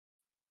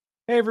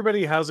Hey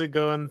everybody, how's it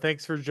going?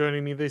 Thanks for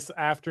joining me this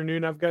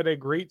afternoon. I've got a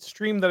great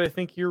stream that I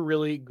think you're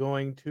really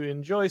going to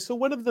enjoy. So,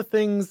 one of the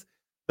things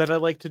that I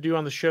like to do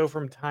on the show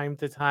from time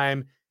to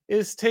time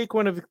is take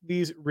one of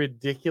these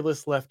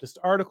ridiculous leftist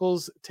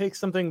articles, take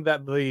something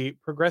that the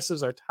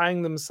progressives are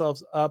tying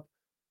themselves up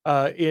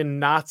in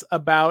knots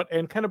about,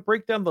 and kind of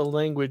break down the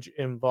language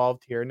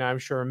involved here. Now, I'm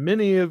sure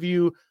many of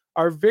you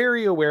are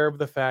very aware of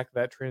the fact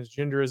that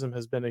transgenderism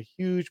has been a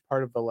huge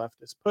part of the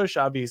leftist push.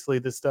 Obviously,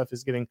 this stuff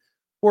is getting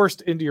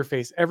forced into your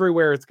face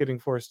everywhere. It's getting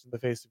forced in the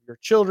face of your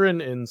children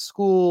in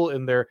school,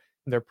 in their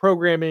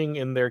programming,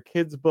 in their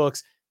kids'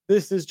 books.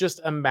 This is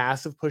just a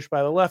massive push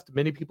by the left.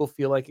 Many people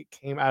feel like it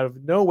came out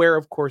of nowhere.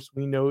 Of course,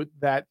 we know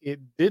that it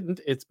didn't.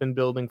 It's been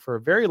building for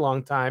a very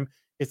long time.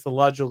 It's the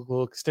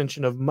logical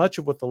extension of much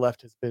of what the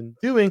left has been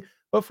doing.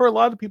 But for a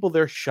lot of people,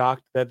 they're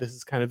shocked that this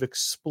has kind of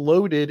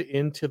exploded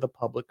into the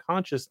public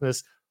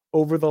consciousness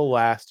over the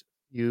last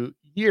few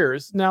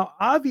years. Now,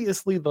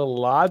 obviously, the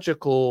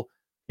logical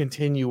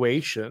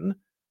continuation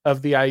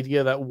of the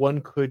idea that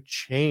one could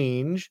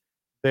change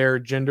their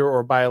gender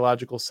or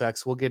biological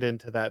sex. We'll get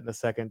into that in a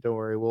second. Don't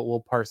worry.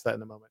 We'll parse that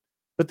in a moment.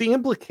 But the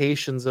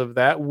implications of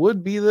that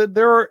would be that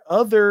there are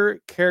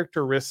other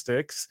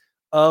characteristics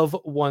of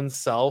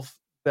oneself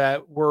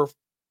that were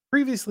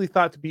previously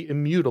thought to be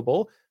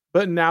immutable,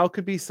 but now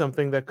could be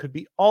something that could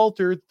be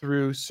altered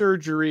through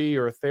surgery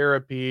or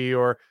therapy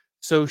or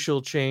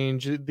social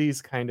change,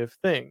 these kind of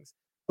things.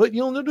 But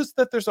you'll notice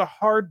that there's a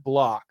hard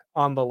block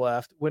on the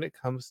left when it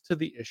comes to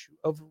the issue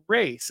of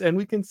race. And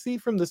we can see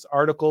from this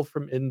article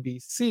from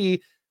NBC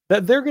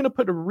that they're going to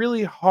put a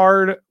really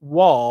hard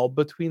wall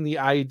between the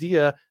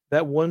idea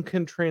that one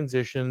can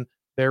transition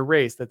their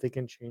race, that they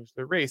can change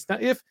their race. Now,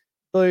 if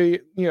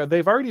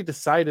they've already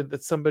decided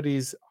that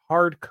somebody's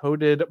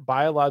hard-coded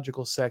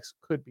biological sex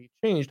could be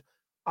changed,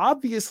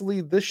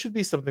 obviously this should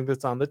be something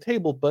that's on the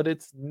table, but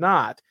it's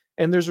not.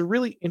 And there's a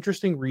really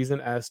interesting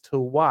reason as to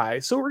why.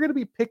 So we're going to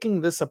be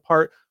picking this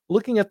apart,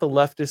 looking at the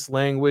leftist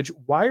language.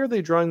 Why are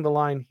they drawing the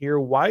line here?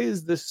 Why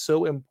is this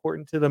so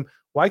important to them?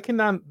 Why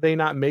cannot they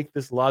not make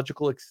this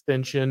logical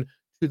extension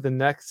to the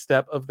next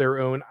step of their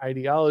own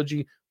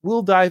ideology?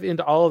 We'll dive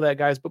into all of that,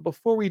 guys. But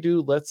before we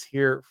do, let's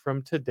hear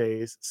from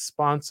today's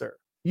sponsor.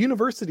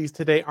 Universities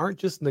today aren't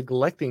just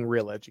neglecting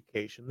real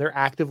education, they're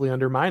actively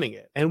undermining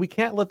it. And we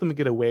can't let them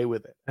get away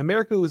with it.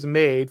 America was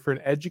made for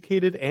an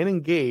educated and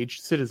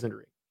engaged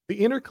citizenry.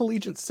 The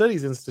Intercollegiate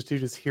Studies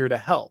Institute is here to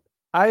help.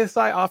 ISI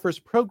offers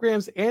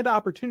programs and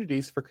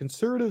opportunities for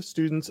conservative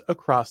students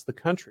across the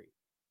country.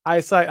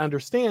 ISI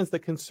understands that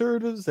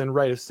conservatives and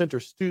right of center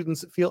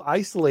students feel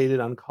isolated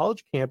on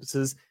college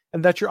campuses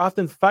and that you're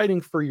often fighting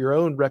for your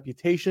own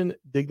reputation,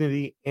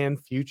 dignity, and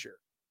future.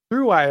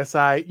 Through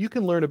ISI, you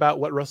can learn about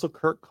what Russell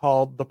Kirk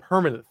called the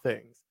permanent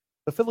things,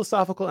 the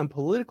philosophical and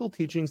political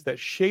teachings that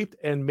shaped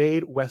and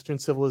made Western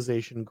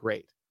civilization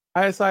great.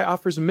 ISI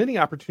offers many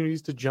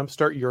opportunities to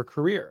jumpstart your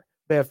career.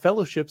 They have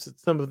fellowships at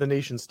some of the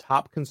nation's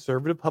top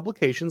conservative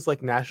publications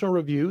like National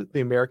Review,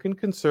 The American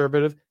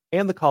Conservative,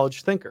 and The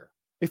College Thinker.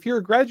 If you're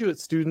a graduate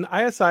student,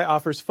 ISI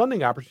offers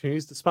funding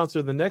opportunities to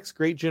sponsor the next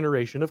great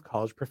generation of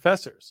college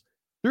professors.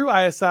 Through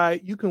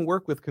ISI, you can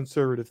work with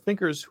conservative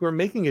thinkers who are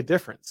making a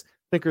difference.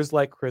 Thinkers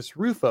like Chris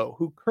Rufo,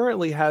 who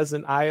currently has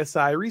an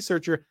ISI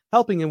researcher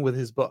helping him with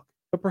his book.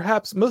 But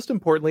perhaps most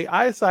importantly,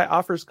 ISI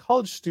offers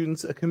college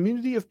students a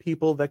community of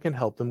people that can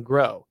help them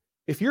grow.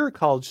 If you're a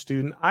college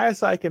student,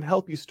 ISI can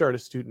help you start a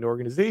student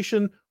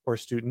organization or a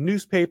student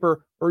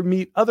newspaper or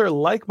meet other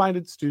like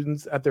minded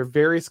students at their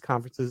various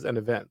conferences and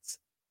events.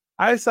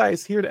 ISI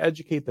is here to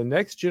educate the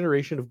next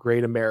generation of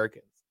great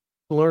Americans.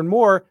 To learn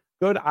more,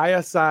 go to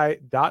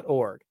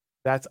isi.org.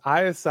 That's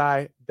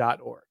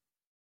isi.org.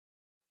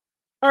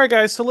 All right,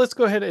 guys, so let's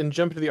go ahead and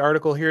jump into the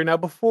article here. Now,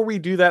 before we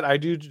do that, I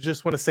do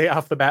just want to say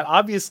off the bat,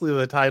 obviously,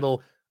 the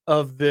title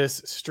of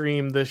this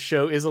stream, this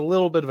show, is a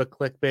little bit of a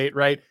clickbait,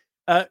 right?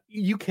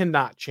 You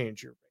cannot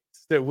change your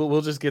race.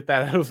 We'll just get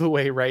that out of the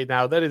way right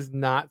now. That is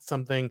not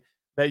something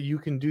that you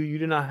can do. You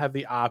do not have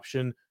the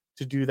option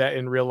to do that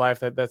in real life.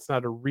 That's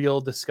not a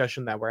real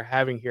discussion that we're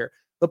having here.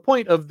 The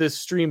point of this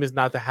stream is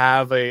not to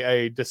have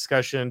a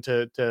discussion,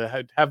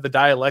 to have the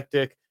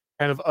dialectic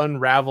kind of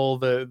unravel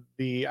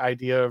the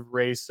idea of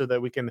race so that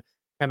we can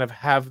kind of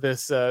have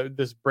this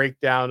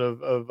breakdown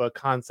of a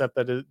concept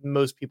that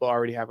most people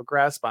already have a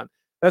grasp on.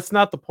 That's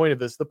not the point of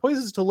this. The point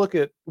is to look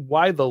at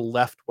why the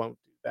left won't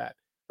do that,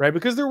 right?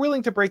 Because they're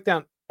willing to break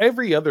down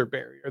every other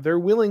barrier. They're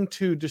willing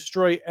to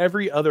destroy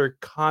every other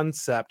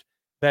concept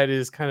that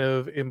is kind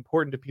of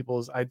important to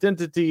people's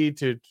identity,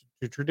 to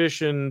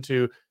tradition,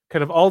 to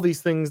kind of all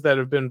these things that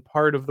have been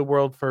part of the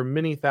world for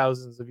many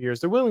thousands of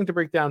years. They're willing to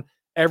break down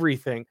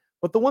everything.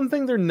 But the one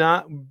thing they're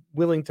not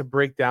willing to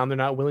break down, they're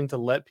not willing to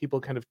let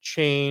people kind of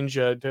change,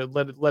 to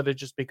let it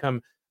just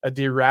become a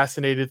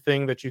deracinated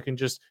thing that you can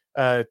just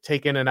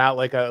take in and out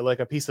like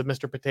a piece of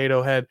Mr.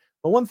 Potato Head.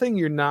 But one thing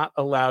you're not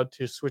allowed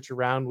to switch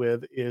around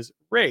with is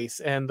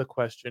race, and the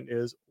question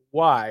is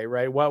why,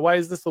 right? Why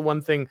is this the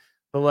one thing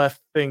the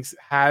left thinks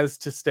has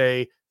to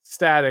stay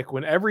static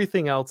when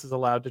everything else is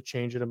allowed to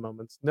change at a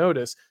moment's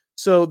notice?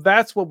 So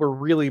that's what we're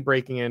really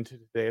breaking into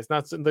today. It's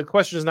not the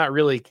question is not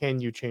really can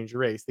you change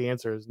your race? The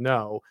answer is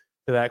no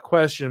to that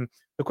question.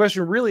 The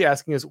question really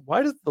asking is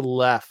why does the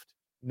left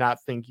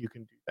not think you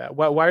can do that?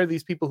 Why are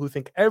these people who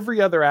think every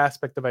other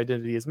aspect of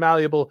identity is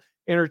malleable,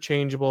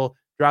 interchangeable,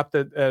 dropped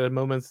at a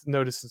moment's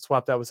notice and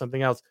swapped out with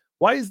something else?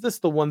 Why is this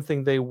the one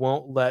thing they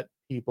won't let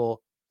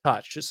people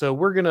touch? So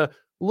we're gonna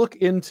look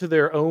into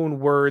their own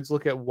words,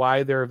 look at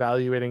why they're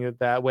evaluating it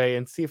that way,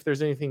 and see if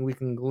there's anything we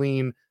can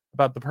glean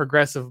about the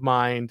progressive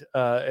mind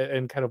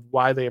and kind of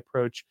why they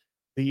approach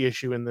the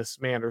issue in this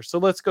manner. So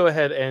let's go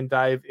ahead and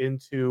dive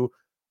into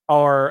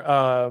our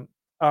uh,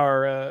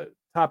 our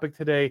topic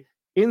today.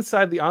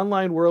 Inside the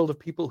online world of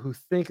people who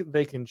think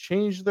they can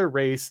change their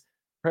race,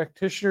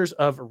 practitioners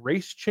of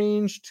race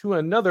change to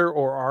another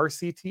or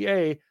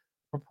RCTA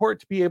purport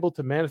to be able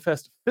to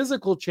manifest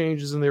physical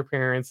changes in their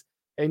parents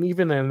and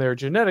even in their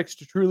genetics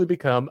to truly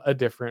become a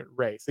different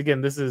race. Again,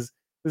 this is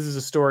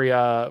a story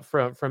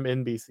from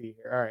NBC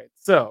here. All right,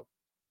 so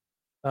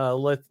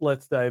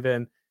let's dive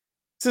in.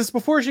 Since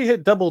before she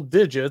hit double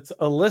digits,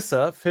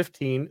 Alyssa,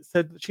 15,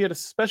 said that she had a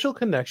special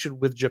connection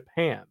with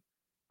Japan.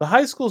 The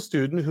high school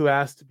student who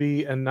asked to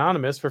be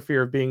anonymous for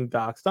fear of being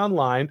doxxed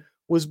online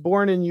was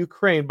born in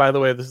Ukraine. By the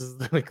way, this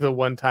is like the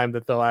one time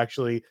that they'll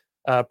actually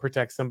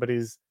protect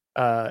somebody's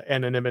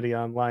anonymity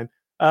online.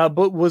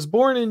 But was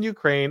born in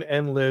Ukraine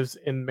and lives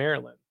in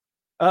Maryland.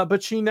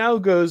 But she now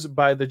goes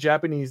by the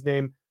Japanese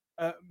name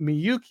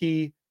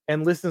Miyuki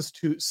and listens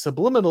to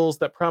subliminals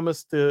that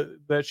promise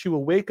that she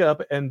will wake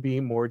up and be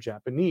more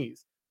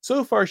Japanese.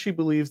 So far, she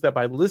believes that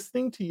by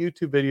listening to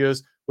YouTube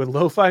videos with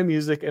lo-fi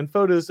music and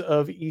photos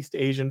of East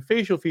Asian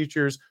facial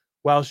features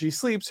while she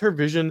sleeps, her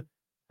vision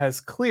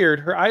has cleared,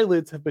 her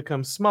eyelids have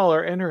become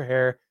smaller, and her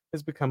hair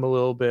has become a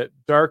little bit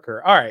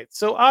darker. All right,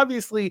 so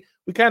obviously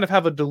we kind of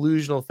have a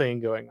delusional thing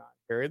going on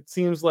here. It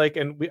seems like,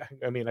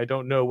 I mean, I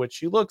don't know what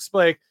she looks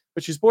like,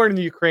 but she's born in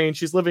the Ukraine.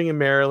 She's living in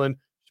Maryland.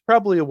 She's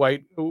probably a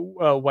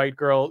white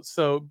girl.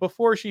 So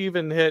before she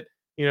even hit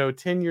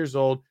 10 years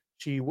old,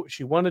 she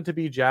wanted to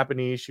be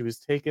Japanese. She was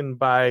taken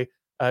by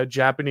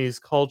Japanese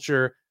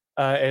culture,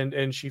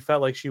 and she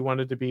felt like she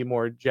wanted to be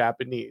more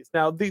Japanese.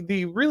 Now,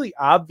 the really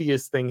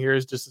obvious thing here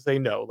is just to say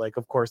no. Like,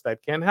 of course,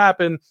 that can't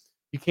happen.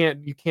 You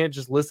can't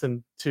just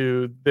listen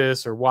to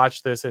this or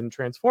watch this and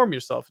transform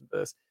yourself into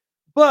this.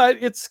 But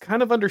it's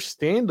kind of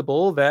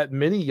understandable that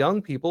many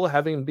young people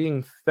having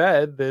being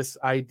fed this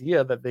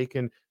idea that they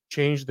can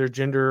change their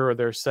gender or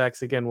their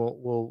sex. Again,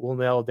 we'll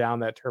nail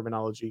down that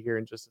terminology here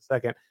in just a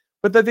second.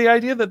 But that the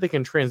idea that they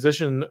can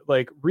transition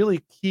like really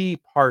key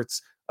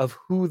parts of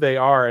who they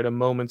are at a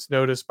moment's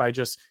notice by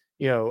just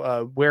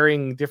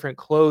wearing different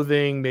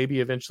clothing, maybe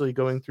eventually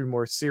going through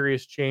more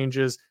serious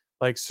changes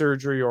like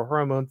surgery or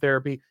hormone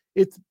therapy.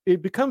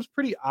 It becomes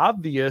pretty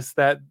obvious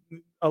that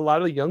a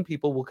lot of young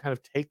people will kind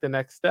of take the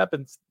next step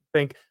and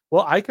think,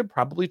 well, I could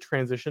probably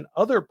transition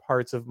other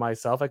parts of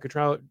myself. I could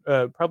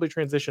probably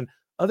transition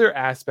other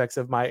aspects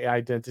of my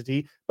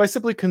identity by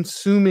simply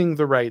consuming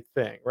the right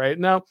thing. Right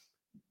now,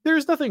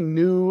 there's nothing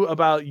new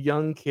about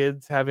young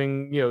kids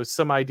having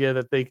some idea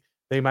that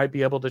they might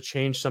be able to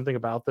change something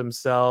about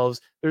themselves.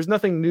 There's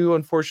nothing new,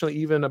 unfortunately,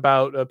 even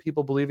about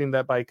people believing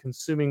that by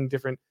consuming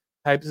different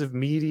types of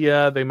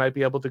media they might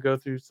be able to go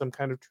through some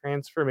kind of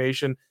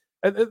transformation.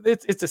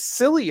 It's a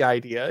silly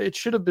idea. It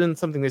should have been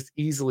something that's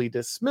easily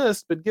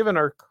dismissed, but given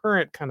our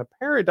current kind of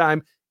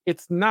paradigm,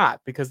 it's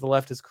not, because the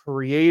left has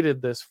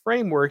created this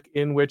framework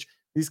in which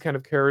these kind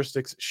of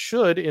characteristics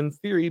should, in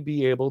theory,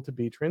 be able to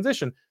be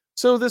transitioned.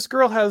 So this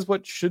girl has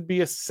what should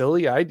be a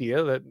silly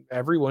idea that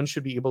everyone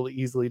should be able to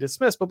easily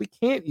dismiss, but we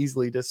can't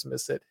easily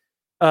dismiss it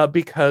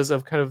because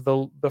of kind of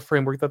the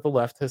framework that the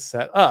left has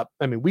set up.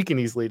 I mean, we can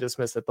easily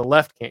dismiss it. The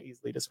left can't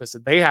easily dismiss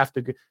it. They have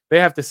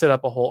to set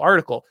up a whole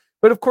article.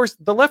 But of course,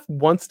 the left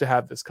wants to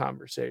have this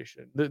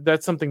conversation.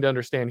 That's something to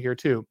understand here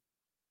too,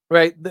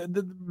 right?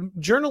 The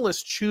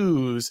journalists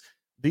choose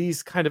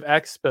these kind of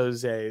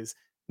exposés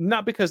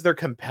not because they're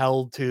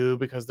compelled to,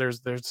 because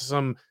there's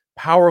some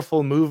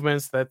powerful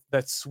movements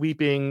that's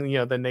sweeping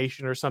the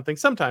nation or something.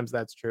 Sometimes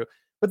that's true,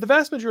 but the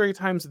vast majority of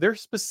times they're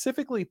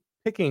specifically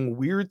picking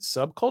weird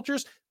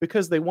subcultures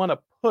because they want to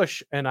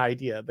push an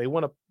idea. They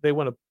want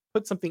to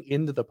put something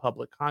into the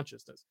public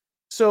consciousness.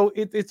 So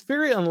it's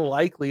very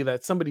unlikely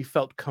that somebody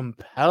felt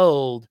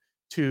compelled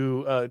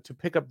to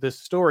pick up this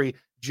story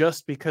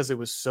just because it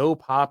was so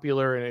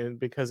popular and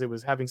because it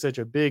was having such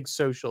a big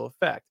social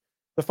effect.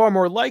 The far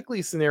more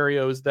likely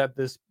scenario is that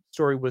this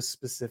story was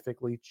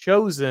specifically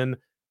chosen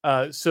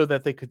so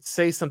that they could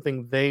say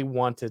something they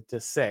wanted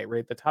to say,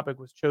 right? The topic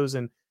was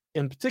chosen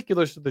in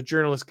particular so the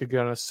journalist could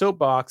get on a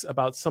soapbox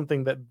about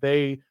something that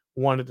they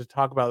wanted to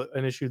talk about,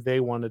 an issue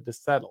they wanted to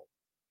settle.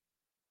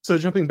 So,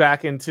 jumping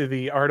back into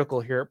the article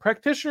here,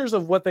 practitioners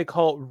of what they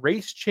call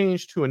race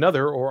change to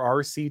another, or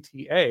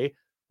RCTA,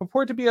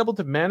 purport to be able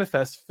to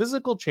manifest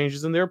physical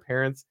changes in their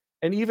appearance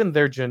and even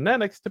their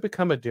genetics to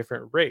become a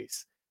different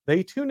race.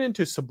 They tune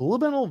into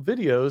subliminal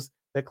videos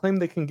that claim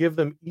they can give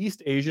them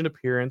East Asian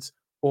appearance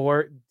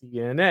or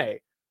DNA.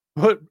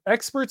 but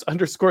experts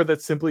underscore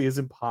that simply is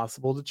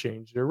impossible to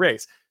change their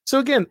race. So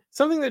again,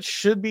 something that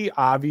should be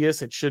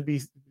obvious, it should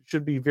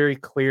be very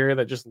clear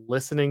that just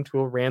listening to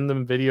a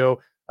random video,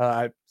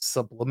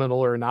 subliminal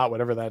or not,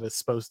 whatever that is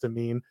supposed to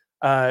mean,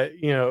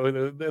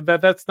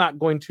 that's not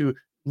going to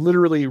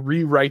literally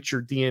rewrite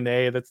your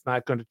DNA. That's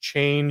not going to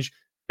change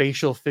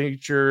facial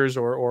features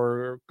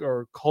or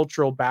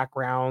cultural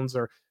backgrounds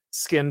or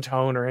skin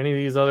tone or any of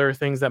these other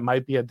things that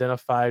might be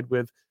identified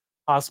with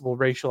possible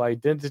racial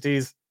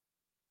identities.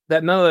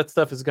 That none of that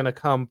stuff is gonna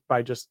come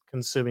by just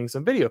consuming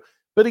some video.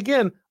 But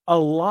again, a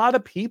lot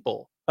of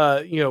people,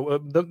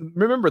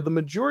 remember the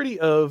majority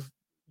of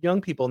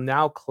young people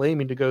now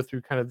claiming to go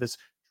through kind of this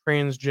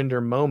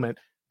transgender moment,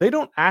 they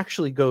don't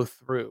actually go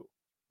through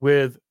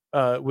with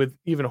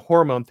even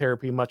hormone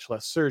therapy, much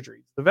less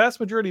surgery. The vast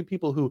majority of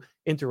people who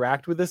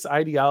interact with this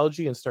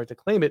ideology and start to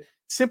claim it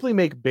simply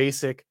make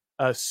basic,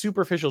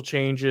 superficial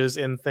changes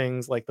in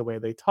things like the way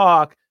they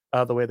talk,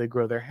 the way they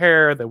grow their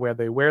hair, the way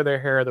they wear their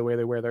hair, the way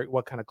they wear their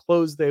what kind of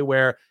clothes they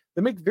wear.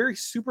 They make very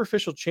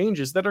superficial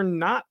changes that are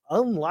not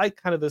unlike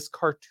kind of this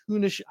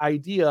cartoonish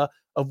idea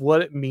of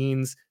what it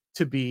means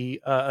to be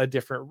a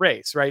different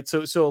race, right?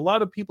 So a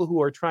lot of people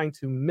who are trying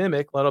to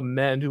mimic, a lot of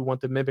men who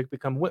want to mimic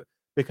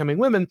becoming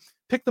women,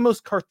 pick the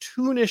most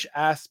cartoonish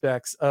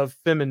aspects of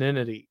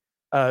femininity,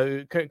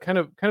 kind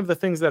of the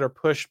things that are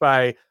pushed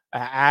by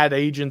ad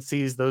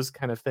agencies, those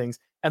kind of things,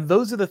 and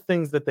those are the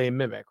things that they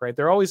mimic, right?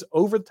 They're always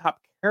over the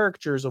top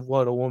caricatures of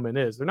what a woman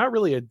is. They're not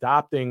really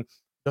adopting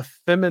the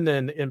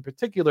feminine in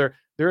particular.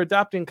 They're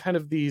adopting kind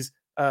of these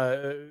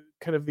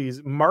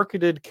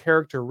marketed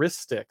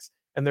characteristics,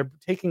 and they're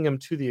taking them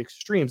to the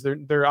extremes.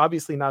 They're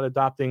obviously not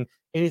adopting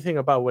anything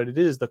about what it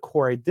is, the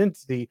core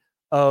identity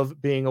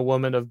of being a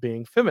woman, of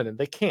being feminine.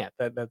 They can't.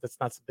 That's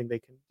not something they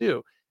can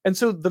do. And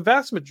so the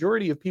vast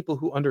majority of people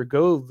who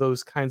undergo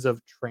those kinds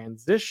of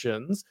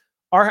transitions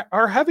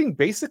are having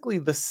basically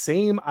the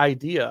same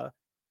idea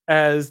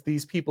as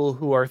these people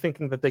who are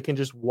thinking that they can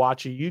just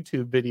watch a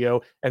YouTube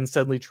video and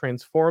suddenly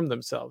transform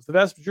themselves. The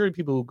vast majority of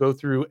people who go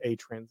through a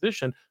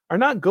transition are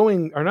not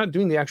doing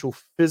the actual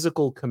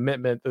physical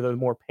commitment, the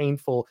more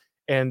painful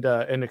and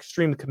an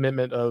extreme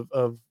commitment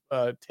of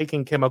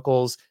taking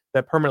chemicals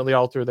that permanently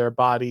alter their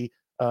body,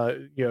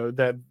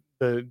 that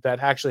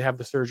actually have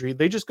the surgery.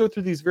 They just go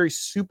through these very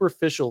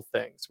superficial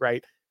things,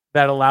 right?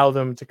 That allow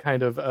them to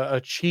kind of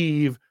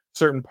achieve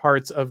certain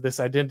parts of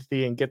this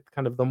identity and get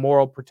kind of the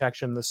moral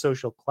protection, the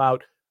social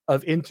clout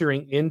of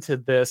entering into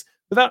this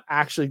without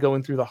actually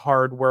going through the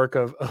hard work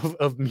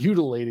of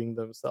mutilating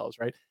themselves,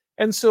 right?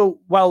 And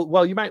so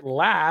while you might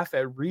laugh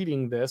at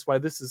reading this, why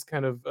this is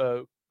kind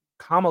of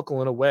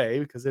comical in a way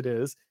because it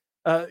is,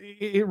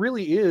 it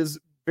really is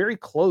very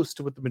close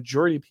to what the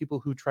majority of people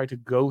who try to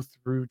go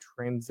through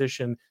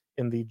transition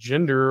in the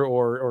gender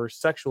or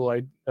sexual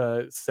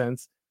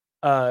sense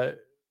uh,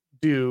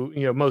 do,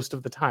 most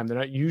of the time. They're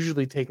not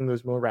usually taking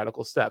those more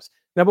radical steps.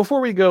 Now,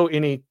 before we go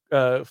any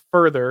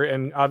further,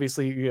 and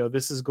obviously,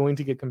 this is going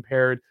to get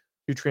compared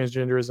to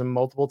transgenderism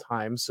multiple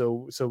times,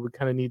 so we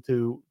kind of need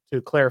to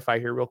clarify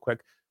here real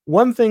quick.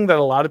 One thing that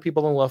a lot of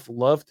people on the left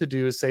love to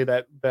do is say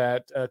that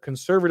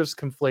conservatives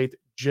conflate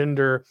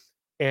gender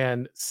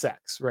and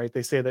sex, right?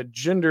 They say that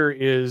gender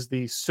is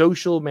the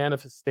social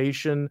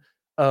manifestation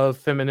of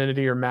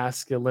femininity or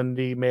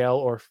masculinity, male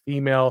or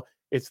female.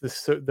 It's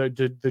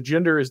the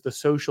gender is the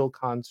social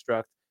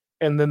construct,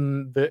 and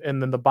then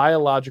the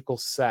biological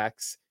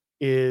sex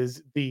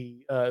is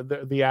the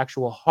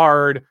actual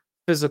hard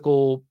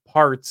physical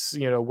parts.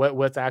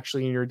 What's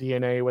actually in your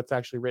DNA, what's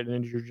actually written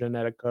into your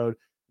genetic code,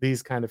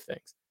 these kind of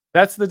things.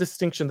 That's the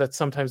distinction that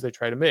sometimes they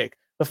try to make.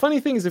 The funny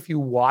thing is, if you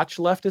watch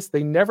leftists,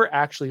 they never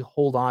actually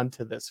hold on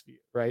to this view,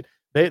 right?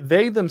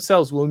 They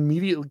themselves will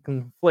immediately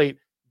conflate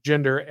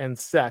gender and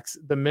sex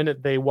the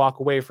minute they walk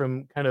away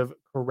from kind of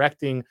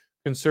correcting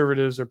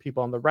conservatives or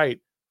people on the right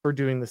for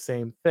doing the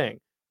same thing.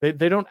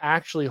 They don't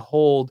actually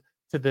hold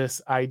to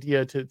this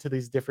idea, to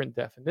these different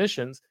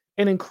definitions.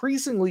 And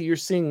increasingly, you're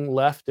seeing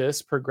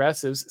leftists,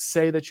 progressives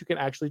say that you can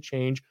actually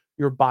change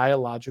your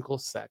biological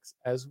sex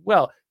as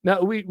well.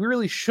 Now, we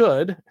really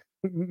should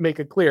make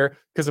it clear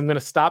because I'm going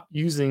to stop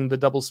using the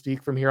double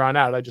speak from here on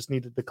out. I just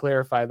needed to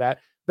clarify that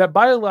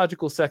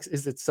biological sex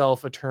is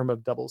itself a term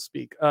of double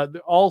speak.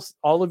 All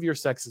of your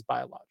sex is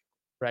biological,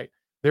 right?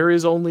 There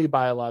is only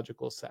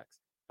biological sex.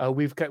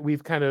 We've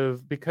kind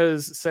of,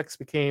 because sex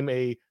became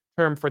a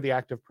term for the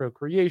act of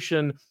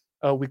procreation,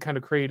 we kind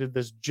of created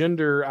this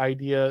gender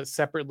idea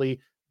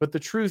separately. But the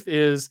truth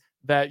is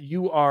that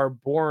you are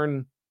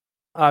born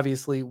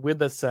obviously with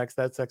the sex.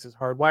 That sex is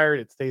hardwired,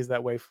 it stays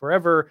that way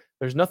forever.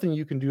 There's nothing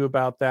you can do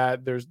about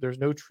that. There's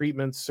no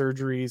treatments,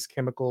 surgeries,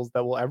 chemicals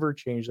that will ever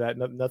change that.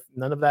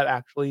 None of that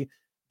actually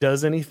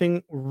does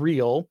anything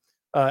real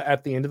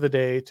at the end of the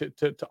day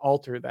to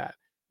alter that.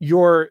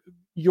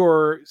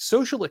 Your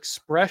social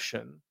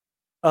expression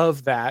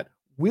of that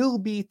will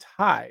be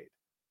tied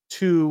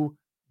to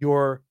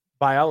your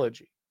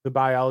biology, the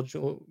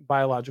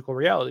biological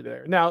reality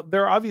there. Now,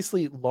 there are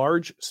obviously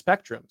large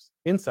spectrums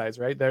insides,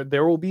 right?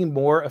 There will be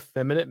more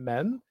effeminate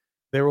men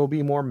there will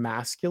be more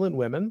masculine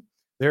women.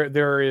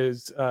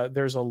 There's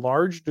a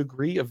large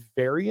degree of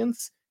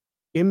variance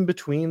in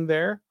between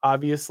there,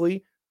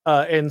 obviously.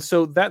 And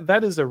so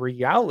that is a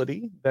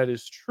reality that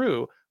is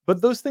true,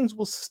 but those things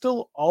will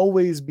still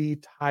always be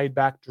tied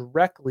back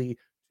directly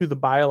to the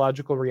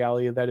biological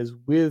reality that is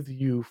with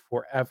you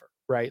forever,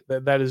 right?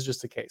 That is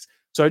just the case.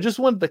 So I just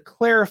wanted to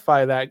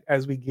clarify that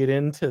as we get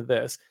into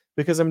this,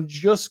 because I'm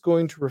just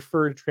going to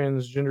refer to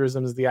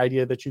transgenderism as the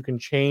idea that you can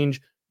change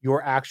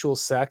your actual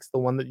sex, the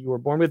one that you were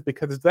born with,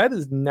 because that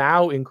is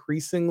now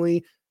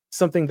increasingly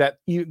something that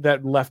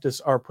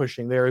leftists are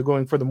pushing. They are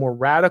going for the more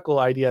radical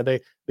idea.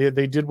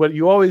 They did what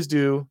you always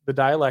do, the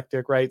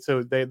dialectic, right?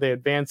 So they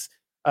advance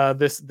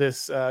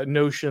this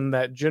notion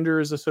that gender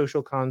is a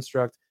social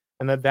construct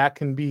and that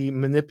can be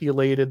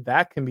manipulated,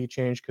 that can be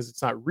changed because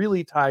it's not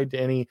really tied to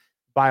any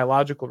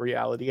biological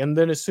reality. And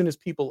then as soon as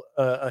people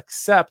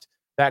accept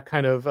that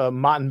kind of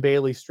Mott and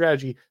Bailey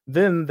strategy,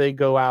 then they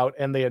go out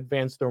and they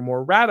advance their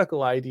more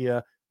radical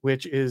idea,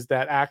 which is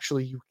that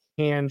actually you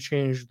can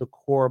change the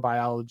core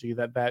biology,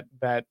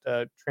 that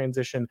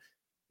transition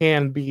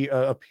can be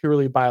a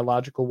purely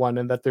biological one,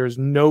 and that there's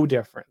no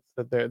difference,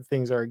 that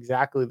things are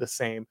exactly the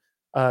same,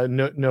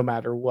 no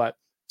matter what.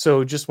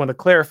 So just want to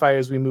clarify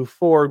as we move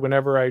forward,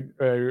 whenever I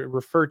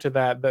refer to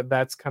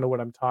that's kind of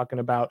what I'm talking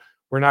about.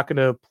 We're not going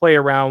to play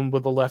around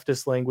with the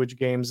leftist language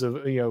games of,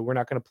 we're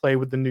not going to play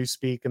with the new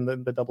speak and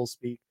the double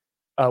speak.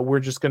 We're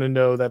just going to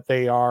know that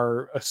they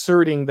are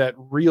asserting that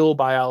real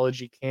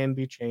biology can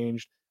be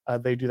changed.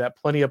 They do that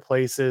plenty of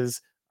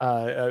places.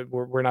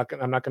 We're not.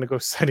 I'm not going to go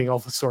citing all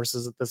the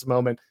sources at this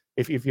moment.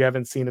 If you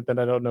haven't seen it, then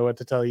I don't know what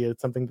to tell you.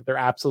 It's something that they're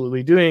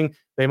absolutely doing.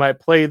 They might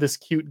play this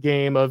cute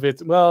game of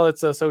it's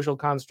a social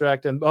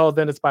construct, and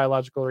then it's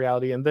biological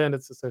reality, and then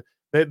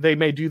they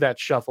may do that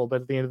shuffle,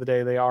 but at the end of the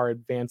day, they are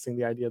advancing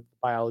the idea that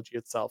biology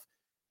itself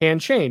can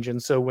change.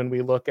 And so when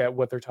we look at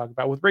what they're talking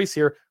about with race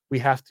here, we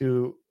have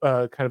to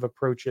kind of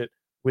approach it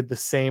with the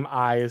same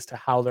eye as to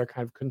how they're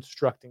kind of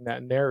constructing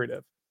that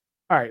narrative.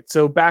 All right,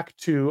 so back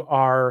to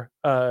our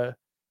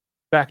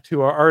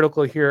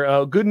article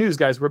here. Good news,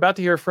 guys. We're about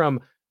to hear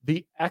from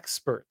the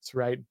experts,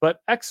 right?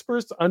 But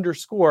experts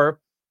underscore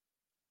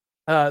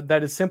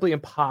that it's simply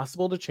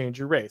impossible to change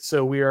your race.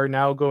 So we are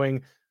now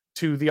going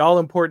to the all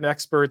important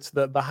experts,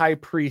 the high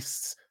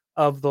priests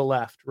of the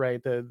left,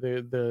 right?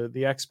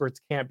 The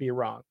experts can't be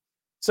wrong.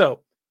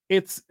 So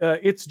it's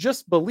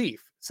just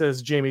belief,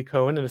 says Jamie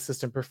Cohen, an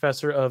assistant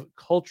professor of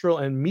cultural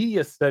and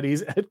media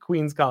studies at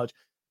Queens College,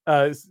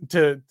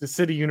 to the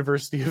City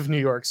University of New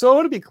York. So I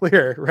want to be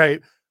clear,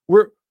 right?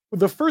 We're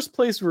the first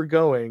place we're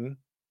going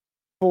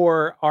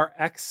for our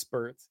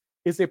experts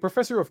is a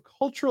professor of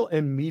cultural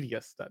and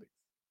media studies.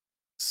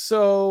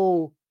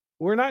 So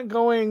we're not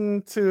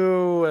going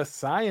to a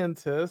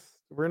scientist.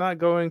 We're not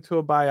going to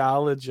a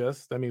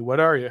biologist. I mean, what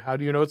are you? How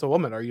do you know it's a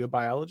woman? Are you a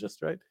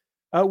biologist, right?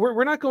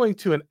 We're not going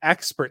to an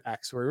expert.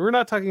 We're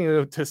not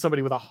talking to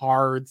somebody with a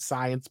hard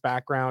science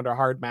background or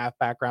hard math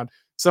background,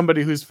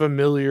 somebody who's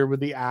familiar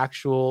with the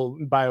actual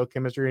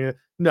biochemistry.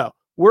 No,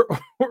 we're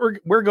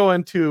we're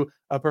going to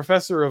a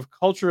professor of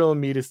cultural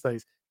and media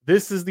studies.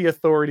 This is the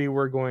authority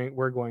we're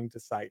going to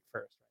cite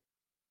first.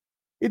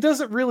 It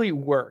doesn't really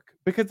work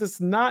because it's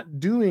not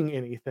doing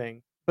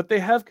anything, but they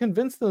have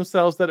convinced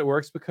themselves that it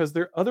works because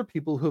there are other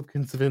people who have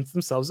convinced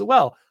themselves that,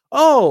 well,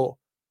 oh,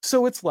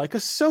 so it's like a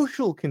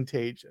social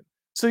contagion.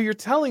 So you're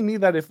telling me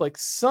that if like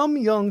some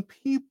young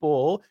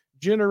people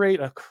generate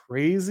a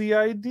crazy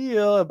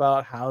idea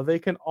about how they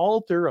can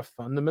alter a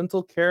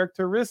fundamental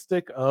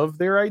characteristic of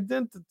their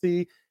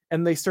identity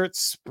and they start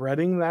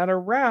spreading that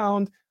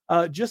around,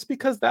 just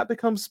because that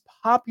becomes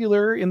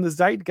popular in the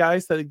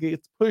zeitgeist, that it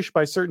gets pushed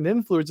by certain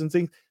influencers and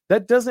things,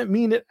 that doesn't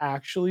mean it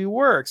actually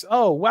works.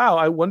 Oh, wow.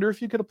 I wonder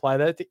if you could apply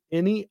that to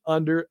any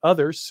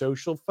other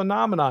social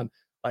phenomenon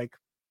like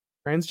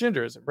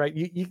transgenderism, right?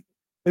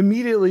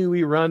 Immediately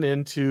we run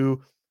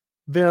into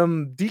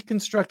them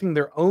deconstructing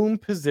their own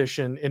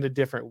position in a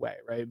different way,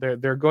 right?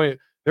 They're going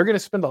to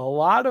spend a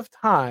lot of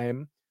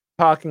time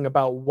talking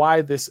about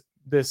why this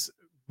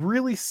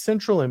really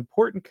central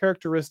important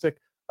characteristic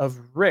of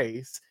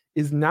race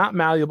is not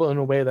malleable in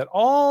a way that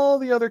all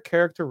the other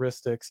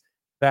characteristics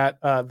that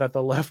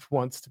the left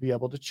wants to be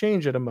able to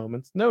change at a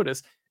moment's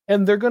notice.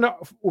 And they're going to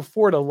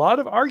afford a lot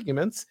of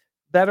arguments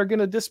that are going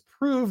to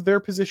disprove their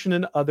position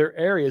in other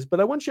areas.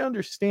 But I want you to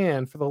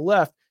understand, for the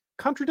left,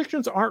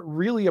 contradictions aren't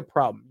really a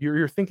problem.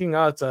 You're thinking,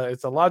 oh,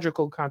 it's a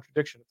logical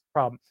contradiction. It's a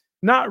problem.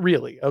 Not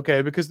really,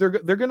 okay? Because they're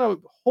going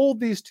to hold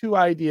these two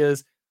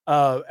ideas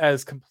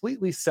as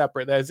completely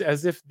separate,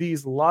 as if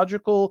these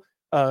logical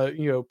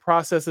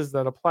processes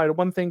that apply to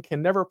one thing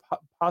can never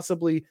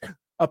possibly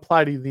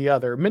apply to the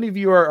other. Many of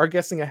you are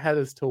guessing ahead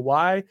as to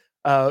why.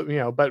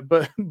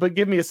 But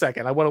give me a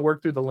second. I want to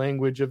work through the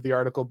language of the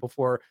article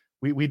before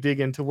we dig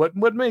into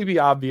what may be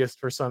obvious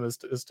for some as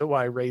to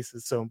why race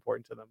is so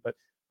important to them.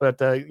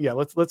 But yeah,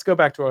 let's go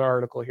back to our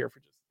article here for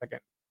just a second.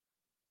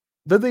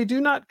 Though they do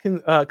not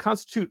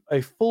constitute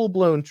a full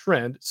blown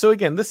trend. So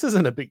again, this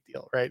isn't a big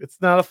deal, right? It's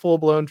not a full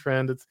blown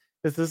trend.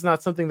 This is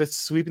not something that's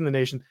sweeping the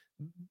nation.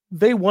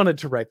 they wanted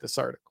to write this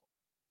article.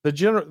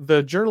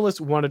 The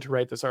journalist wanted to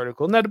write this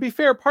article. Now, to be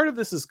fair, part of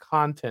this is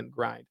content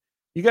grind.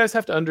 You guys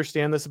have to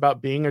understand this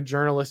about being a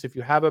journalist. If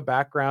you have a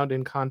background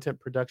in content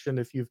production,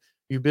 if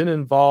you've been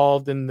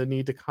involved in the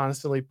need to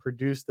constantly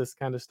produce this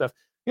kind of stuff,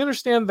 you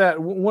understand that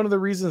one of the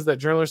reasons that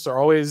journalists are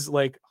always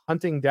like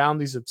hunting down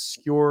these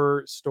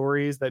obscure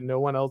stories that no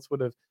one else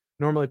would have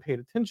normally paid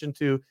attention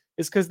to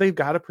is because they've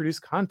got to produce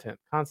content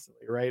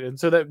constantly, right? And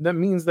so that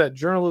means that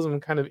journalism,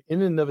 kind of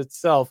in and of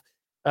itself,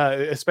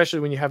 especially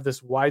when you have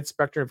this wide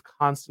spectrum of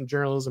constant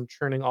journalism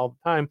churning all the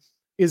time,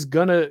 is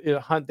gonna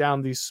hunt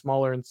down these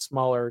smaller and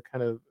smaller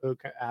kind of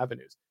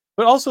avenues.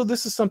 But also,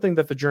 this is something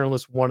that the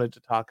journalists wanted to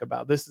talk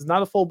about. This is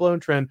not a full blown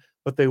trend,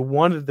 but they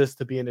wanted this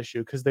to be an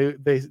issue because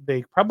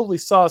they probably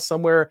saw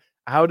somewhere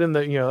out in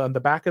the in the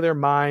back of their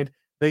mind.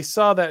 They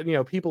saw that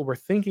people were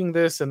thinking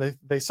this, and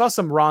they saw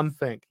some Ron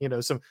think.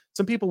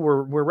 Some people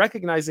were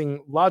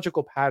recognizing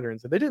logical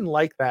patterns, and they didn't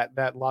like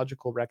that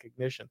logical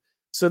recognition.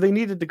 So they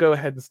needed to go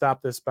ahead and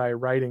stop this by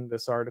writing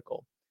this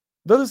article.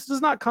 Though this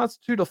does not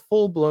constitute a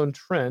full blown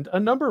trend, a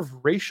number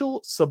of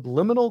racial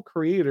subliminal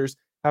creators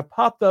have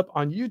popped up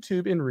on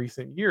YouTube in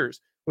recent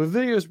years, with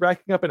videos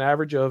racking up an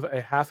average of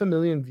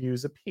 500,000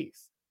 views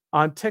apiece.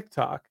 On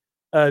TikTok,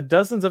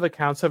 dozens of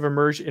accounts have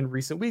emerged in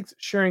recent weeks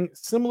sharing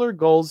similar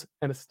goals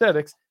and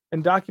aesthetics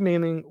and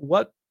documenting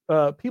what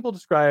people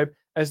describe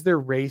as their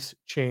race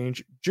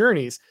change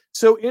journeys.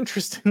 So,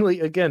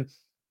 interestingly, again,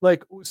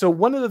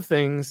 one of the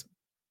things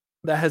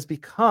that has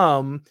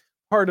become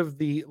part of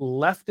the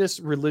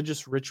leftist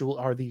religious ritual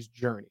are these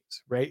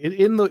journeys, right?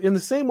 In the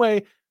same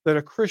way that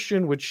a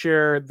Christian would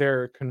share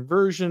their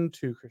conversion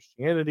to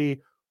Christianity,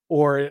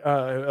 or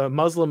a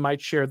Muslim might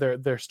share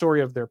their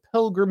story of their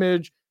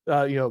pilgrimage.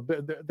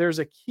 There's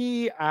a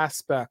key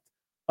aspect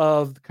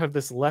of kind of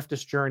this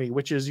leftist journey,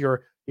 which is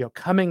your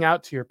coming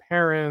out to your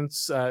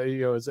parents,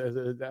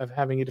 of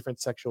having a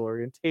different sexual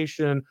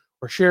orientation,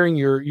 or sharing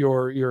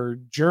your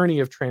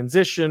journey of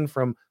transition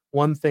from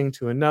one thing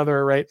to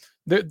another, right?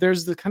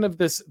 There's the kind of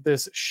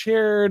this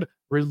shared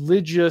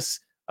religious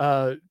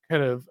kind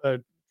of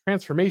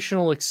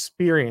transformational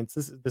experience,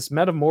 this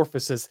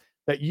metamorphosis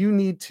that you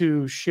need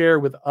to share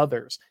with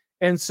others.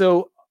 And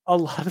so a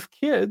lot of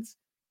kids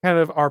kind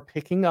of are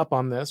picking up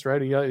on this,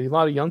 right? A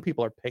lot of young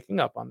people are picking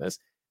up on this,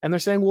 and they're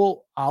saying,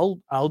 well,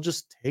 I'll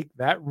just take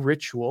that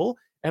ritual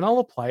and I'll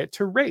apply it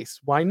to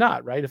race. Why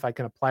not, right? If I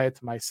can apply it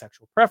to my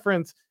sexual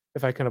preference,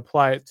 if I can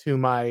apply it to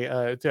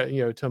my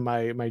to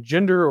my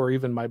gender, or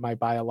even my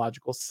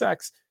biological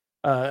sex,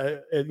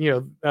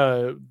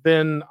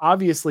 then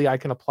obviously I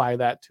can apply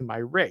that to my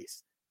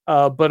race.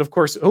 But of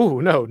course, oh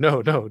no,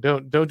 no, no,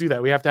 don't do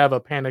that. We have to have a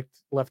panicked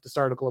leftist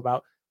article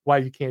about why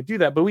you can't do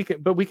that. But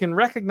we can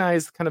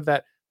recognize kind of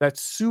that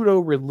pseudo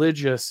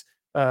religious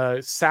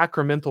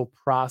sacramental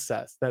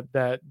process that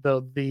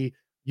the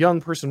young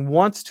person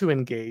wants to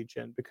engage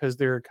in, because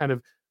they're kind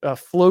of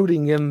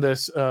floating in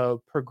this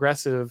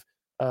progressive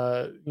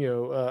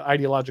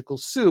ideological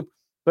soup,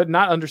 but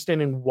not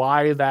understanding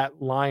why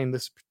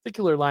this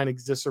particular line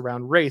exists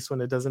around race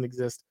when it doesn't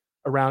exist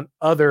around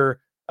other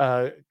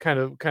kind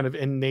of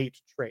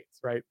innate traits,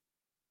 right?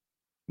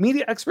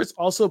 Media experts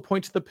also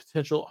point to the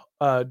potential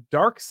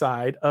dark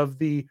side of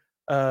the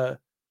uh,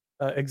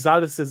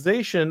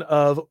 exoticization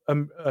of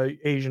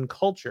Asian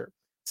culture,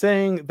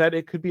 saying that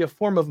it could be a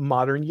form of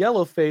modern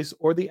yellowface,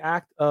 or the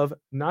act of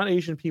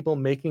non-Asian people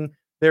making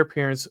their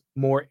appearance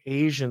more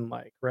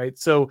Asian-like. Right.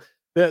 So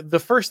the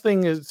first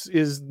thing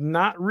is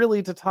not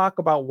really to talk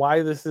about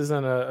why this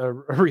isn't a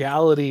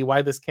reality,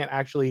 why this can't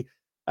actually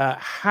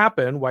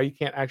happen, why you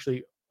can't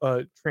actually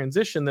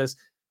transition this.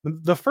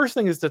 The first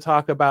thing is to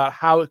talk about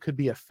how it could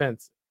be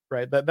offensive.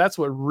 Right. That's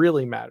what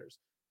really matters.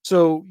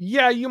 So,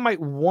 yeah, you might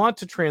want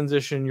to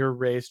transition your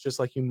race, just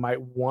like you might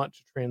want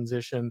to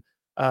transition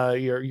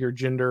your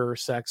gender or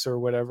sex or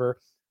whatever.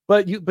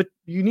 But you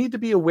need to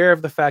be aware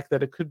of the fact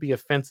that it could be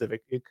offensive.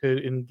 It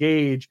could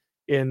engage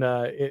in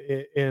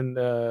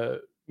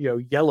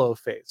yellow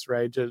face,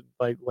 right? Just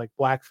like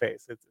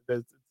blackface.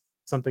 It's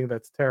something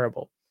that's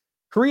terrible.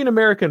 Korean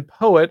American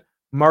poet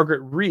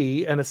Margaret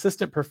Rhee, an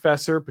assistant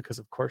professor, because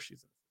of course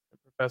she's an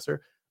assistant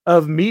professor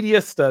of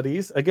media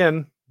studies.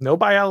 Again, no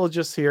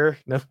biologists here.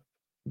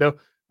 No,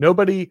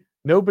 nobody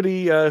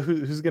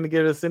who's going to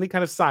give us any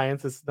kind of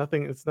science. It's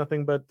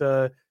nothing but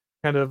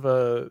kind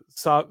of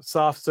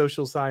soft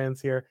social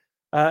science here.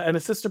 An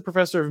assistant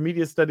professor of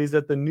media studies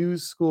at the New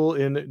School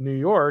in New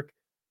York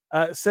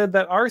said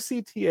that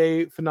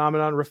RCTA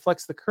phenomenon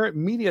reflects the current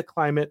media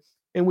climate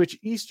in which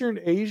Eastern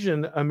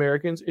Asian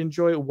Americans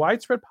enjoy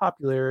widespread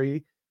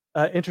popularity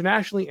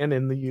internationally and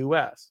in the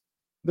U.S.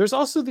 There's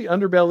also the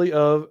underbelly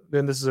of,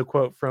 and this is a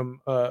quote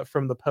from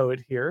the poet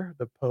here,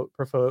 the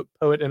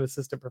poet and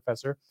assistant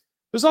professor.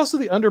 There's also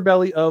the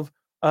underbelly of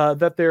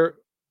that there.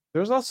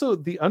 There's also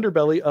the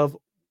underbelly of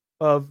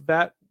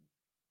that.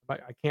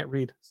 I can't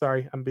read.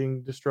 Sorry, I'm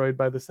being destroyed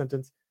by the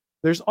sentence.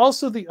 There's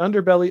also the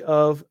underbelly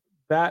of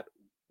that,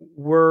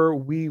 where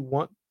we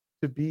want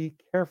to be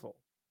careful.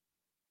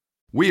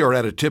 We are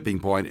at a tipping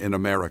point in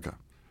America.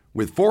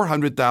 With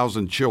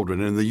 400,000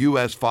 children in the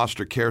U.S.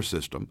 foster care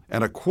system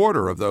and a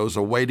quarter of those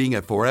awaiting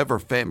a forever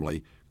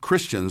family,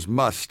 Christians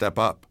must step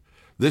up.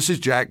 This is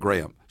Jack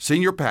Graham,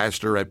 Senior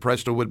Pastor at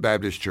Prestonwood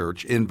Baptist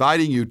Church,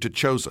 inviting you to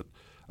Chosen,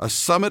 a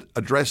summit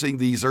addressing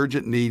these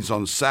urgent needs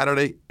on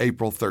Saturday,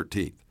 April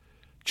 13th.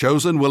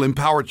 Chosen will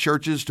empower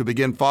churches to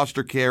begin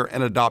foster care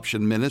and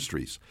adoption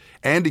ministries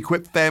and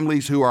equip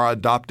families who are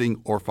adopting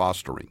or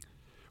fostering.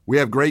 We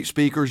have great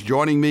speakers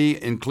joining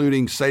me,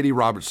 including Sadie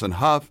Robertson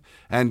Huff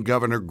and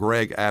Governor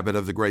Greg Abbott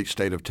of the great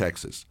state of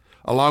Texas,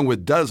 along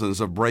with dozens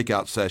of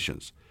breakout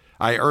sessions.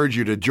 I urge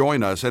you to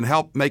join us and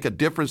help make a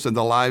difference in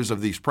the lives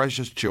of these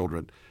precious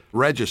children.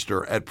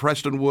 Register at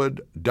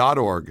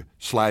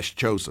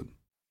prestonwood.org/chosen.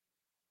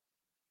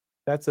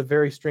 That's a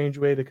very strange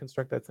way to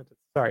construct that sentence.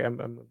 Sorry, I'm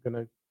going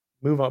to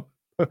move up.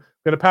 I'm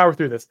going to power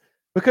through this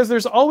because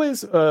there's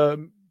always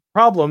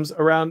problems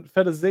around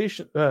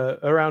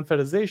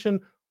fetishization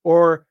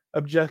or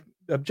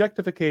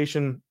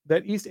objectification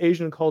that East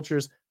Asian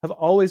cultures have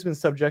always been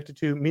subjected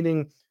to,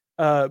 meaning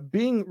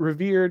being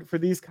revered for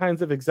these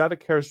kinds of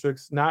exotic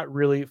characteristics not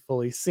really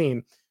fully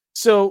seen.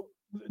 So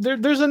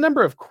there's a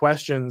number of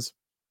questions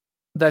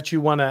that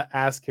you want to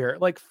ask here.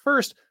 Like,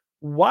 first,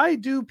 why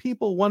do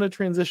people want to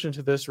transition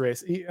to this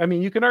race? I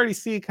mean, you can already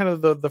see kind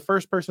of the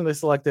first person they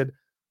selected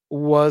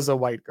was a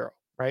white girl,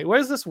 right? Why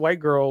does this white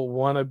girl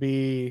want to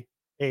be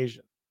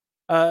Asian?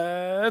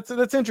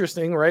 That's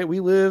interesting, right? We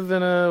live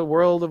in a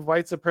world of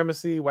white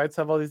supremacy. Whites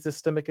have all these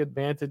systemic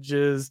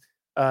advantages.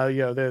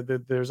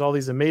 There's all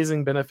these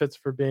amazing benefits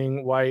for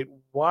being white.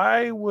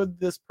 Why would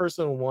this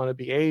person want to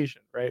be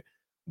Asian, right?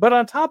 But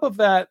on top of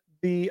that,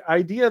 the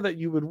idea that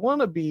you would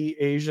want to be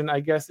Asian, I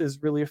guess,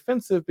 is really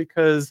offensive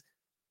because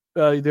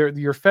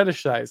you're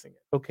fetishizing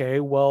it.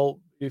 Okay,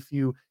 well, if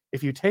you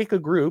take a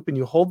group and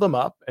you hold them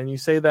up and you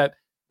say that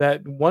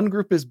one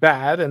group is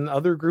bad and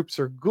other groups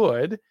are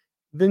good,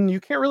 then you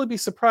can't really be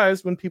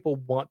surprised when people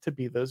want to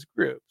be those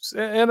groups.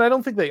 And I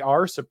don't think they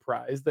are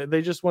surprised. That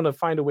they just want to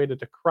find a way to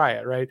decry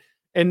it, right?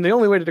 And the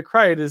only way to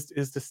decry it is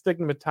to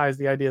stigmatize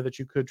the idea that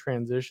you could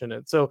transition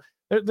it. So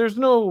there's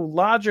no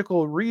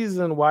logical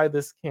reason why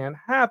this can't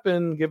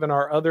happen, given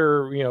our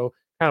other, kind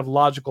of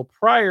logical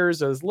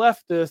priors as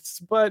leftists.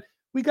 But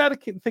we got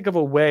to think of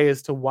a way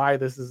as to why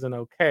this isn't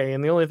okay.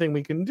 And the only thing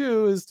we can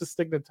do is to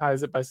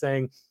stigmatize it by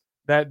saying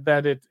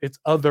it's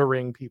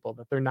othering people,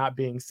 that they're not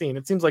being seen.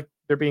 It seems like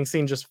they're being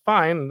seen just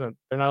fine. They're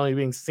not only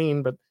being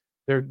seen, but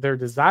they're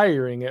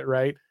desiring it,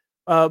 right?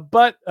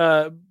 But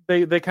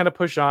they kind of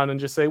push on and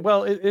just say,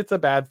 well, it's a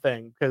bad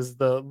thing because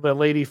the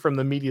lady from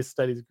the media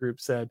studies group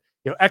said,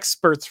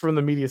 experts from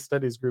the media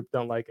studies group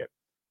don't like it.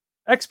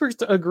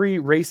 Experts agree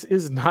race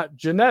is not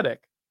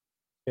genetic.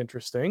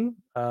 Interesting.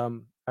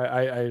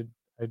 I'd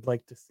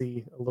like to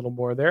see a little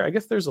more there. I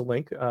guess there's a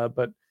link,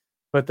 but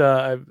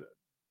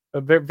a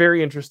very,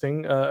 very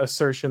interesting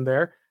assertion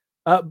there.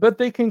 But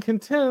they can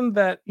contend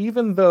that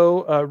even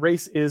though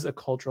race is a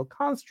cultural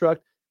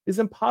construct, it's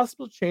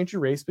impossible to change a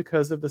race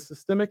because of the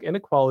systemic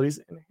inequalities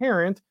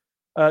inherent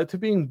to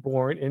being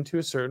born into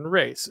a certain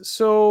race.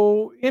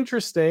 So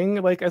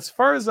interesting. Like, as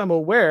far as I'm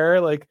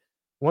aware, like,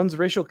 one's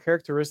racial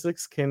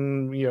characteristics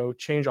can,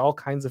 change all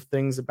kinds of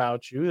things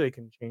about you. They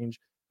can change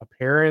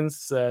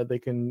appearance. They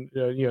can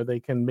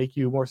make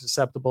you more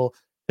susceptible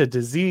to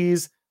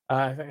disease.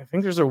 I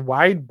think there's a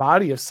wide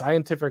body of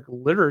scientific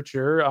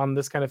literature on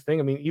this kind of thing.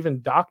 I mean,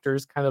 even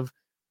doctors kind of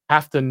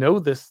have to know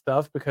this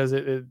stuff because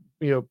it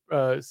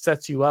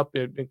sets you up.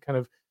 It kind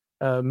of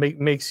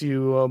makes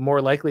you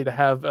more likely to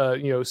have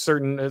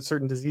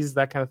certain diseases,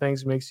 that kind of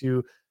things. Makes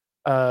you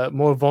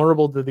more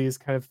vulnerable to these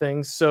kind of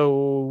things.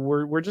 So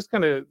we're just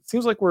kind of,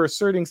 seems like we're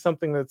asserting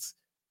something that's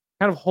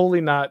kind of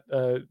wholly not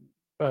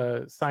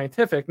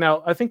scientific.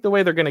 Now, I think the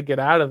way they're going to get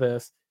out of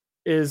this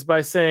is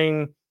by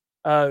saying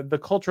the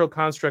cultural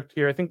construct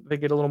here. I think they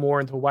get a little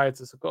more into why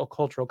it's a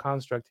cultural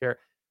construct here.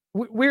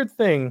 Weird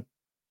thing.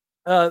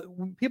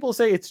 People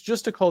say it's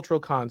just a cultural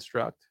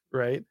construct,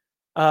 right?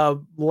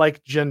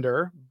 Like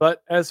gender,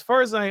 but as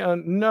far as I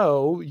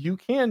know, you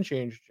can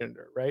change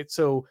gender, right?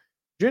 So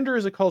gender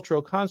is a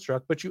cultural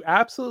construct, but you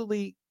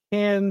absolutely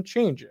can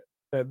change it.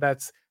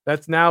 That's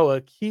now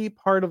a key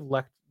part of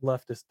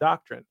leftist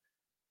doctrine.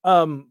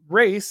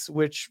 Race,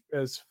 which,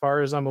 as far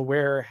as I'm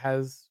aware,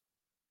 has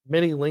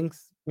many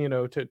links,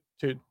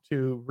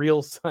 to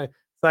real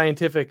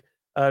scientific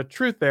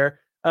truth there.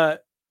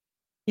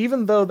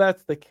 Even though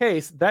that's the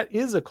case, that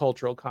is a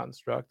cultural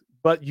construct,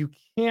 but you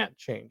can't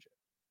change it.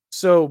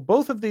 So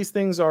both of these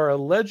things are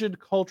alleged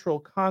cultural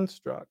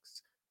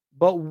constructs,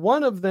 but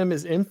one of them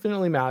is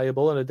infinitely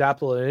malleable and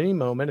adaptable at any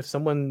moment. If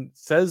someone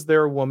says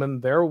they're a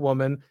woman, they're a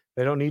woman.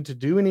 They don't need to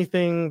do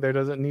anything. There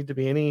doesn't need to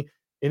be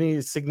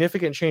any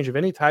significant change of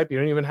any type. You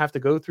don't even have to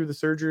go through the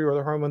surgery or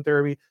the hormone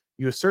therapy.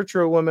 You assert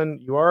you're a woman,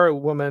 you are a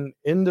woman,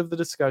 end of the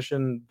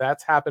discussion.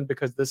 That's happened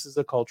because this is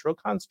a cultural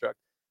construct.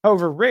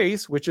 However,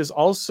 race, which is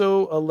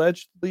also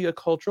allegedly a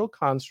cultural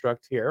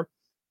construct here,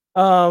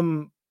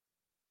 um,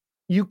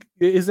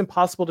 is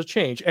impossible to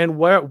change. And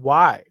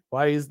why?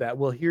 Why is that?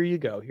 Well, here you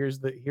go. Here's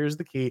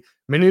the key.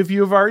 Many of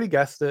you have already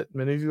guessed it.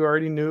 Many of you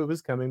already knew it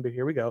was coming, but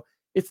here we go.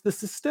 It's the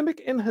systemic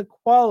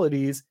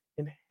inequalities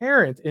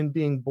inherent in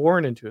being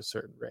born into a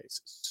certain race.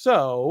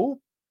 So,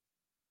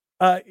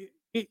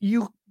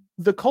 you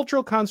the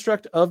cultural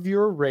construct of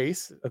your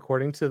race,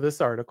 according to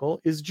this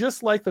article, is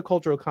just like the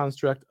cultural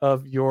construct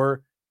of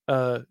your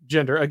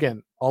gender.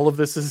 Again, all of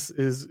this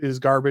is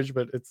garbage,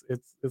 but it's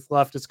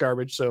leftist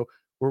garbage. So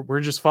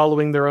we're just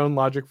following their own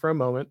logic for a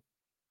moment.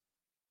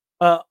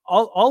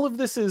 All of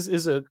this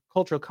is a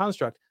cultural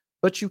construct,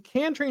 but you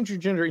can change your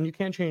gender and you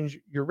can change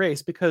your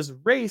race, because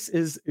race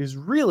is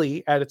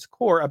really at its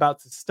core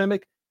about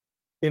systemic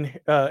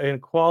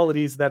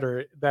inequalities that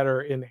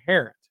are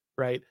inherent,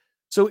 right?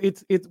 So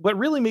it's what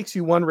really makes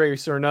you one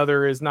race or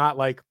another is not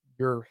like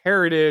your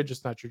heritage,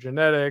 it's not your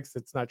genetics,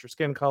 it's not your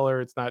skin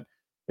color, it's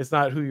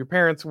not who your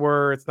parents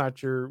were, it's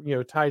not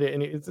your tie to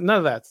any, it's none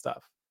of that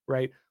stuff,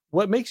 right?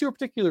 What makes you a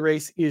particular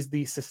race is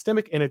the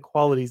systemic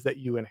inequalities that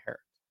you inherit,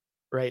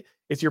 right?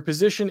 It's your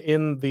position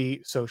in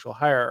the social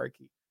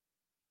hierarchy.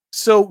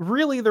 So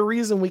really the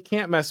reason we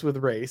can't mess with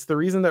race, the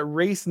reason that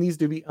race needs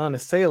to be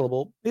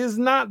unassailable is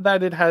not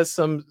that it has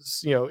some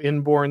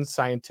inborn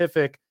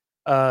scientific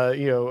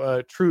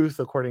truth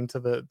according to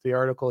the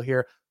article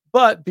here,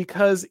 but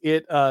because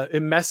it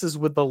messes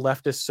with the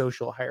leftist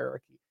social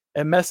hierarchy.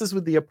 It messes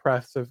with the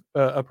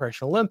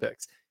oppression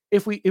Olympics.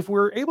 If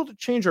we're able to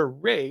change our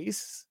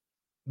race,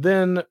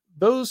 then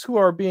those who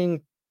are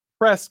being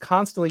pressed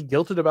constantly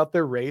guilted about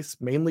their race,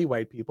 mainly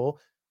white people,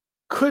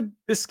 could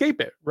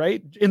escape it,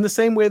 right? In the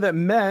same way that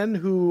men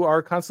who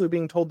are constantly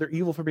being told they're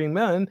evil for being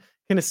men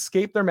can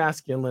escape their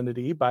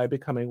masculinity by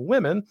becoming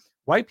women,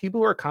 white people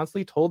who are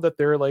constantly told that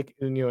they're like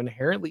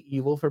inherently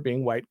evil for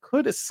being white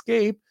could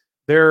escape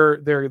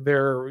their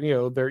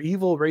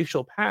evil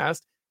racial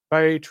past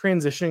by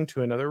transitioning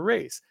to another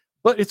race.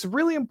 But it's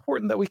really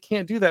important that we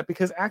can't do that,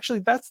 because actually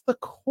that's the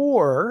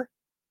core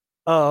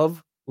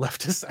of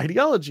leftist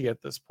ideology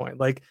at this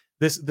point. Like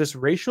this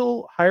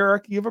racial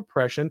hierarchy of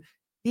oppression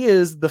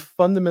is the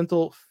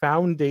fundamental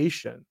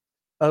foundation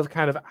of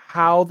kind of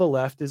how the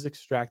left is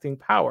extracting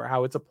power,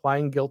 how it's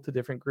applying guilt to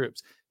different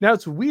groups. Now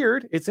it's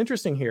weird, it's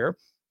interesting here,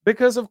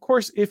 because of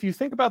course, if you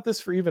think about this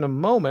for even a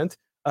moment,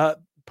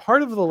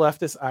 part of the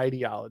leftist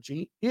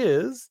ideology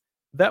is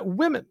that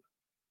women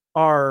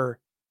are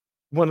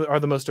one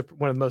of the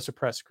most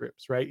oppressed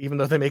groups, right? Even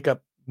though they make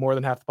up more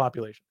than half the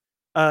population,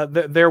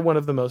 they're one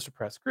of the most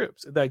oppressed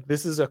groups. Like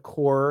this is a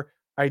core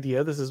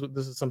idea. This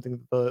is something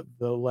the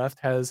left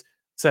has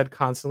said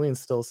constantly and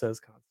still says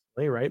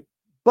constantly, right?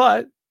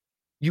 But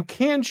you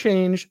can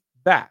change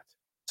that.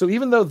 So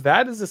even though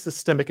that is a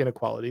systemic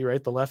inequality,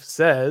 right? The left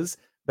says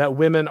that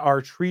women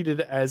are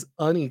treated as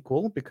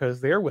unequal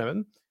because they are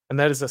women, and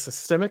that is a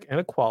systemic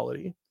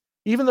inequality.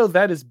 Even though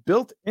that is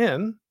built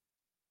in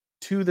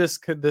to this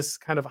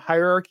kind of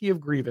hierarchy of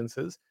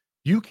grievances,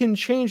 you can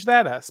change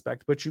that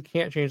aspect, but you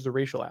can't change the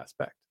racial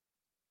aspect.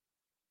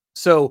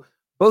 So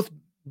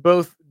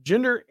both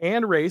gender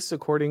and race,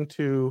 according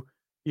to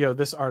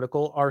this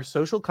article, are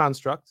social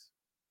constructs,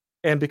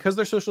 and because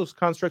they're social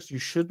constructs, you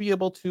should be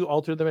able to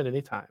alter them at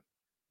any time.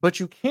 But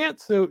you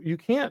can't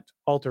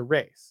alter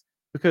race,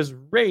 because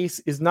race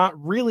is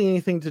not really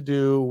anything to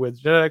do with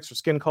genetics or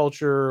skin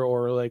culture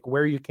or like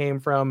where you came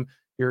from,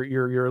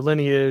 your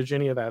lineage,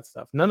 any of that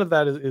stuff. None of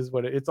that is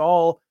what it's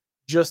all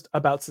just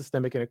about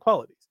systemic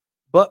inequalities.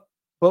 But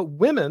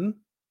women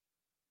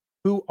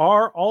who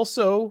are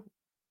also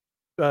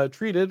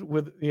treated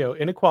with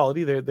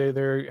inequality,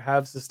 they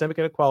have systemic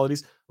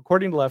inequalities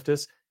according to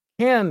leftists,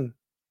 can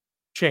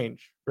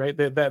change, right?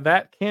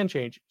 That can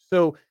change.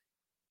 So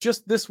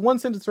just this one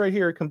sentence right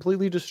here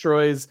completely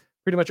destroys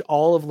pretty much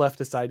all of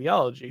leftist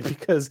ideology,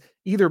 because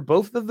either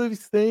both of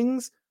these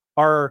things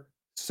are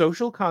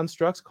social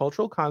constructs,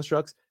 cultural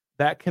constructs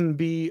that can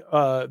be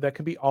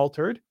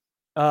altered,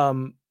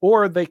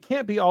 or they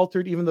can't be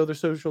altered even though they're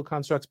social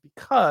constructs,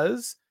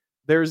 because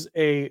there's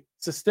a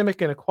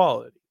systemic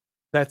inequality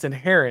that's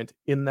inherent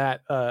in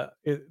that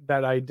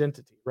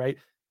identity, right?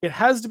 It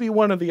has to be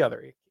one or the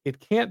other. It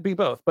can't be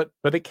both, but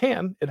it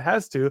can. It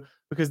has to,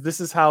 because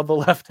this is how the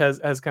left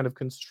has kind of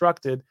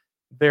constructed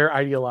their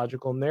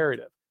ideological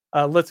narrative.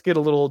 Let's get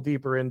a little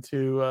deeper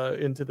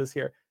into this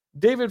here.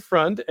 David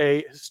Frund,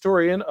 a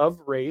historian of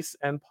race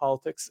and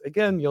politics.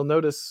 Again, you'll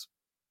notice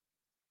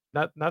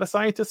not a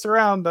scientist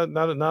around,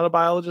 not a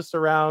biologist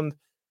around,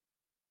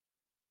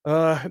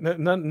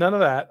 none of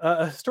that.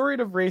 A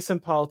historian of race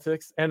and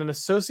politics and an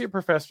associate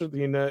professor at the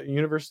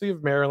University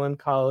of Maryland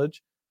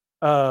College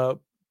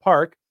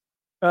Park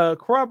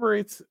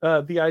corroborates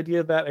the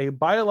idea that a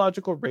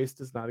biological race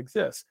does not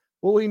exist.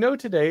 What we know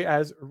today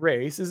as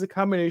race is a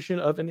combination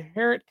of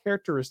inherent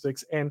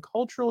characteristics and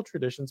cultural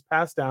traditions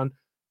passed down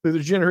through the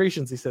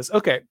generations. He says,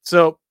 "Okay,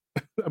 so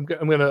I'm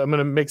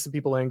gonna make some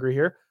people angry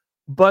here,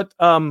 but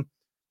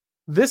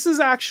this is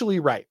actually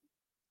right.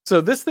 So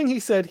this thing he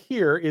said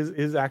here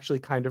is actually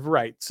kind of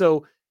right.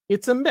 So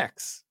it's a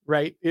mix,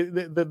 right?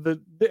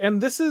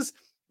 And this is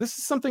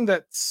something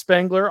that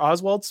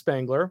Oswald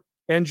Spengler,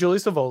 and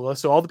Julius Evola.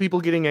 So all the people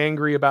getting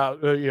angry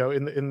about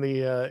in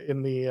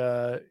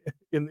the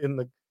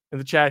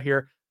chat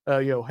here,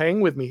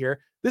 hang with me here.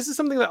 This is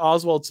something that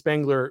Oswald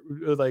Spengler,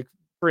 like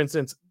for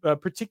instance,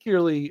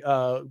 particularly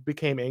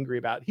became angry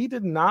about. He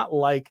did not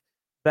like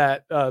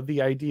that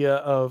the idea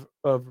of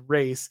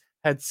race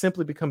had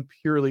simply become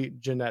purely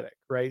genetic,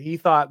 right? He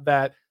thought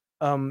that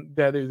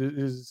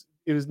that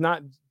it was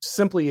not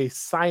simply a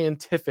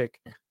scientific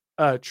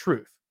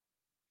truth,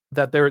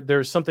 that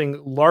there's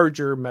something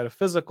larger,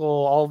 metaphysical,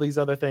 all these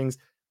other things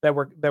that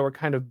were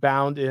kind of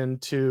bound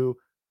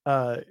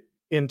uh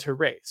into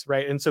race,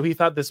 right? And so he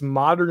thought this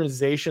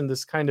modernization,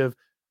 this kind of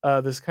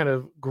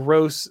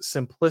gross,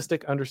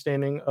 simplistic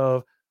understanding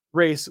of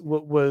race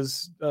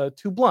was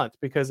too blunt,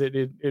 because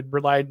it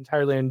relied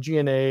entirely on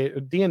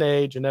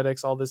DNA,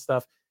 genetics, all this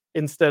stuff,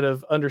 instead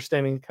of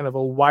understanding kind of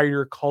a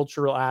wider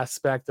cultural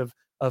aspect of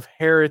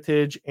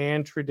heritage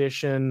and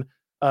tradition,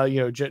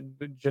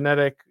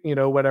 genetic,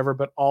 whatever,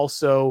 but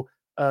also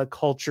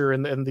culture,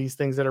 and these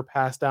things that are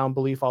passed down,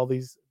 belief, all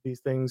these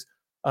things,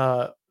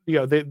 uh,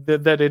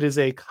 that it is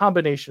a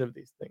combination of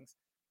these things.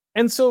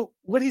 And so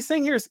what he's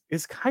saying here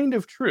is kind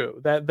of true,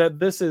 that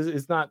this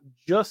is not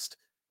just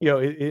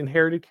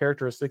inherited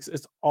characteristics;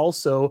 it's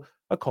also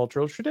a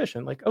cultural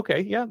tradition. Like,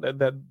 okay, yeah,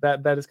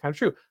 that is kind of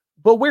true.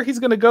 But where he's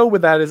going to go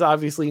with that is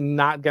obviously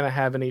not going to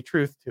have any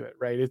truth to it,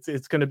 right?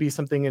 It's going to be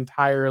something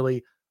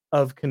entirely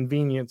of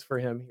convenience for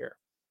him here.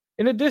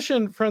 In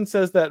addition, Friend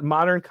says that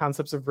modern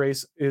concepts of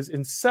race is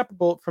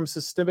inseparable from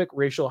systemic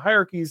racial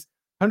hierarchies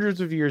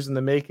hundreds of years in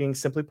the making.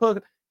 Simply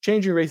put,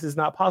 changing race is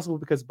not possible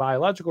because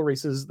biological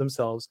races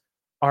themselves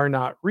are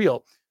not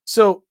real.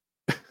 So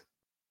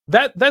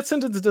that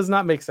sentence does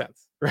not make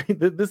sense, right?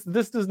 This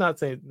does not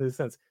say this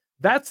sense.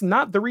 That's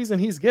not the reason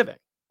he's giving,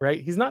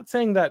 right? He's not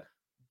saying that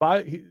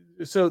by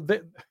so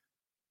that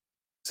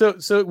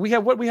so we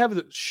have, what we have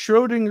is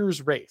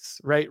Schrodinger's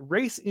race, right?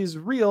 Race is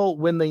real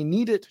when they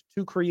need it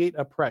to create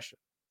oppression.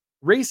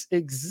 Race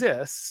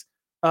exists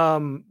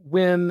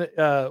when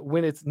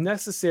it's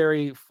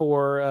necessary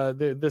for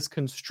this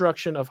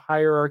construction of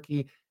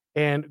hierarchy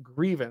and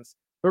grievance.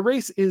 But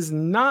race is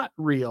not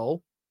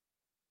real.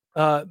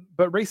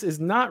 But race is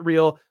not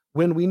real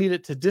when we need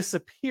it to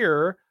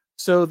disappear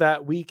so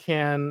that we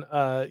can,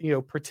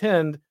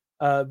 pretend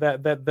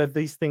that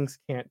these things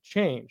can't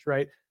change,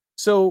 right?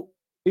 So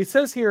it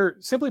says here,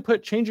 simply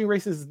put, changing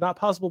races is not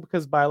possible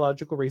because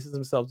biological races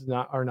themselves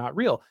are not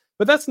real.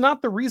 But that's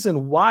not the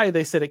reason why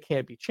they said it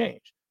can't be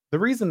changed. The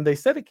reason they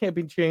said it can't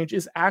be changed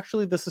is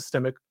actually the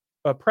systemic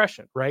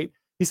oppression, right?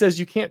 He says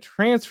you can't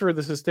transfer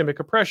the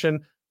systemic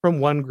oppression from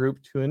one group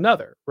to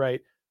another,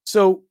 right?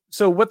 So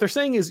what they're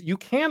saying is you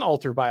can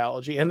alter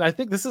biology, and I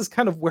think this is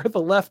kind of where the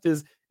left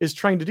is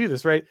trying to do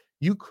this, right?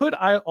 You could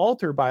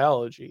alter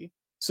biology.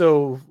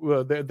 So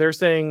they're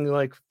saying,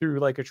 like,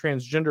 through like a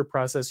transgender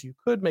process, you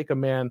could make a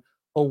man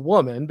a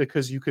woman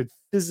because you could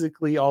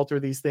physically alter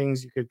these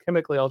things, you could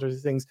chemically alter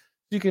these things,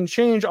 you can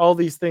change all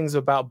these things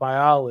about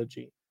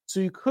biology.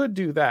 So you could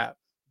do that.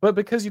 But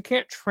because you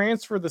can't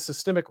transfer the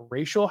systemic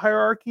racial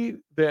hierarchy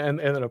and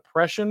an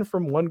oppression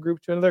from one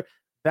group to another,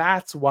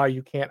 that's why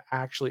you can't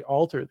actually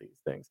alter these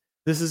things.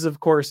 This is, of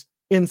course,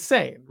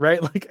 insane,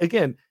 right? Like,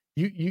 again,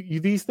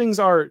 these things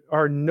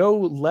are no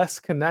less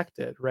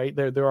connected, right?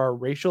 There are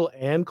racial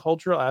and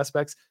cultural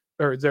aspects,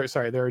 or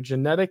there are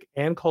genetic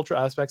and cultural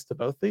aspects to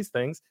both these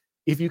things.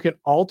 If you can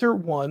alter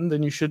one,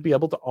 then you should be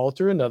able to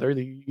alter another.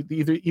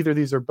 Either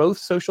these are both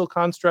social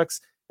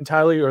constructs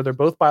entirely, or they're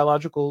both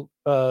biological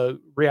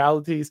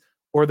realities,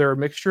 or they're a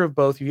mixture of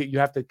both. You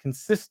have to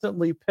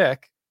consistently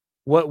pick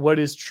what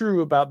is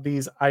true about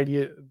these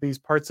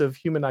parts of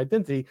human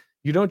identity.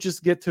 You don't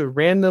just get to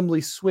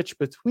randomly switch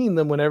between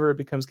them whenever it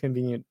becomes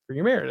convenient for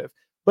your narrative.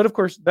 But of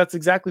course, that's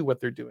exactly what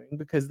they're doing,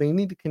 because they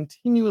need to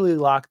continually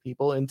lock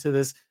people into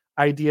this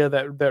idea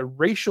that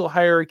racial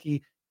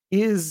hierarchy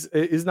is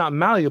not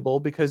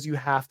malleable, because you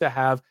have to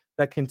have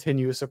that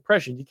continuous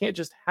oppression. You can't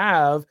just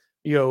have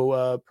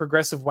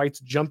progressive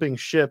whites jumping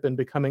ship and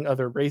becoming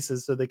other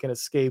races so they can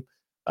escape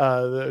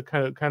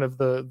the kind of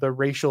the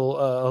racial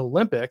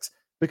Olympics,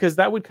 because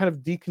that would kind of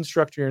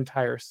deconstruct your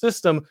entire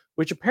system,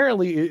 which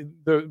apparently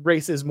the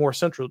race is more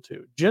central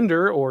to.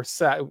 Gender,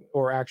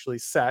 or actually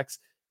sex,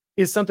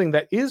 is something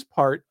that is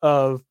part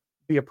of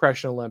the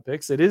oppression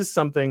Olympics. It is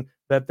something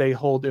that they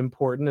hold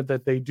important,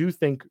 that they do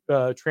think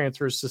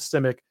transfers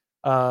systemic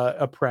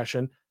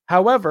oppression.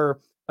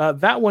 However,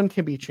 that one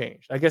can be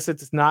changed. I guess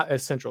it's not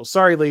as central.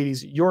 Sorry,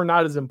 ladies, you're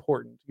not as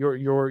important.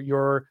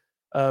 Your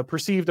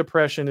perceived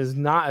oppression is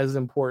not as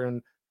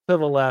important to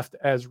the left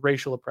as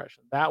racial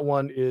oppression. That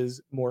one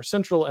is more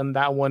central, and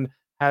that one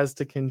has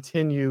to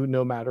continue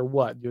no matter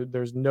what.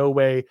 There's no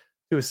way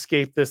to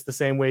escape this the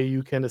same way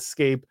you can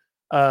escape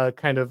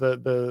kind of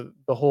the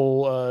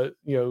whole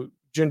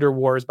gender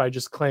wars by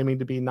just claiming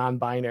to be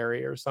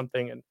non-binary or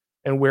something,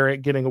 and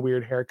wearing getting a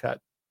weird haircut.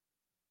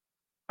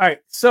 All right,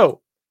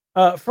 so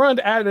Freund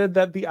added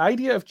that the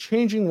idea of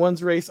changing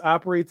one's race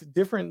operates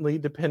differently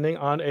depending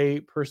on a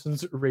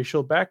person's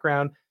racial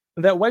background,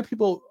 and that white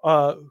people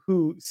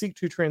who seek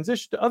to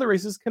transition to other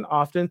races can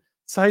often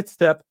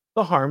sidestep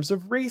the harms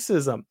of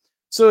racism.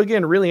 So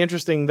again, really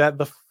interesting that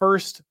the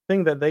first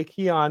thing that they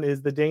key on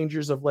is the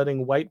dangers of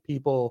letting white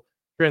people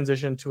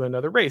transition to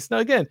another race. Now,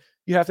 again,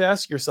 you have to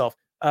ask yourself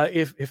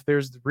if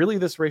there's really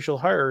this racial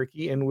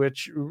hierarchy in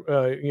which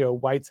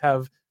whites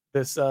have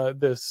this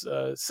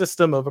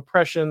system of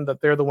oppression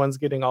that they're the ones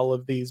getting all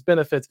of these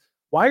benefits.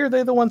 Why are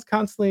they the ones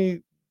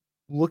constantly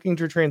looking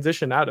to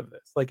transition out of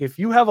this? Like, if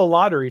you have a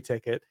lottery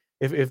ticket,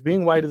 if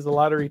being white is a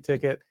lottery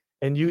ticket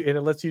and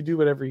it lets you do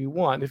whatever you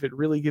want, if it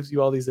really gives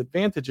you all these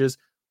advantages,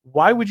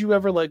 why would you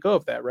ever let go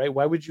of that, right?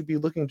 Why would you be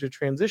looking to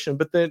transition?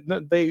 But then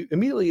they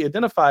immediately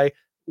identify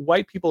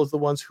white people as the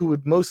ones who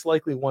would most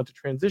likely want to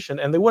transition,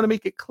 and they want to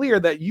make it clear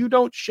that you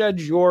don't shed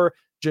your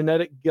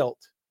genetic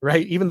guilt,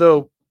 right? Even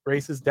though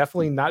race is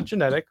definitely not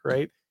genetic,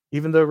 right?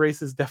 Even though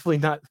race is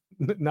definitely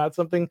not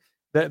something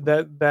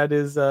that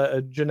is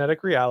a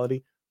genetic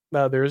reality.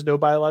 There is no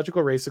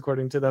biological race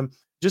according to them.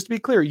 Just to be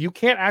clear, you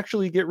can't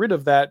actually get rid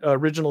of that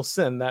original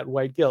sin, that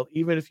white guilt,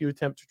 even if you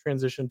attempt to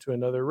transition to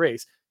another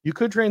race. You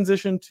could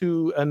transition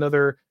to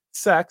another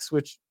sex,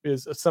 which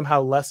is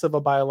somehow less of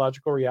a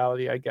biological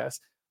reality, I guess.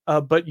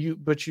 But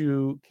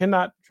you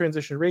cannot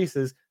transition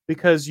races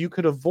because you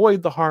could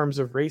avoid the harms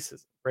of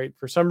racism, right?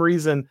 For some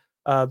reason,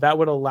 that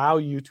would allow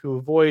you to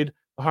avoid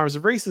the harms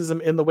of racism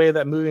in the way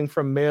that moving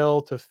from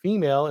male to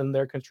female in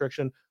their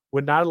construction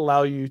would not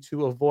allow you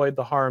to avoid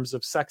the harms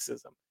of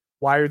sexism.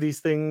 Why are these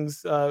things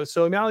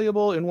so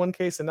malleable in one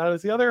case and not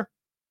as the other?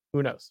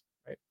 Who knows,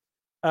 right?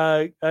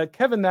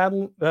 Kevin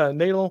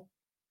Nadel,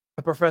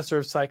 a professor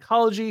of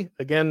psychology.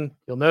 Again,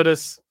 you'll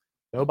notice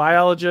no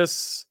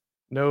biologists,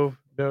 no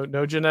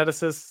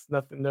geneticists,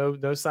 nothing,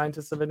 no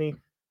scientists of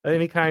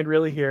any kind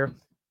really here.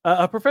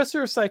 A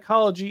professor of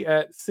psychology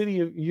at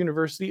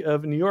University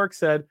of New York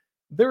said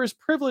there is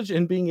privilege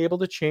in being able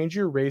to change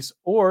your race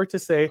or to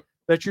say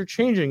that you're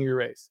changing your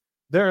race.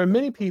 There are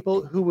many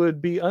people who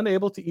would be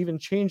unable to even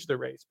change their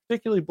race,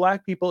 particularly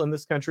black people in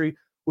this country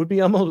would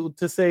be unable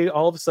to say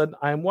all of a sudden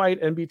I'm white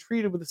and be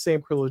treated with the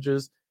same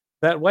privileges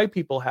that white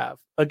people have.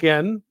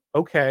 Again,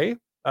 okay,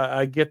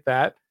 I get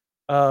that.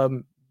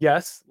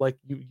 Yes, like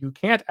you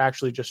can't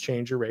actually just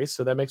change your race,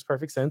 so that makes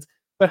perfect sense.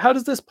 But how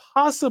does this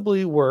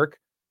possibly work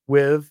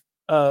with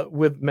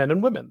men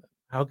and women?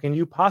 How can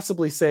you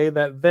possibly say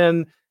that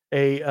then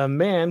a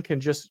man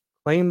can just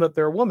claim that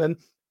they're a woman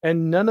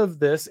and none of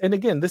this? And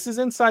again, this is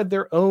inside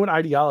their own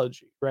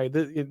ideology, right?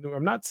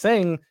 I'm not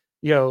saying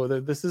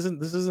that this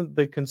isn't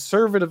the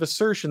conservative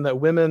assertion that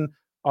women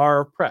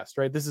are oppressed,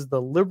 right? This is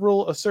the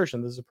liberal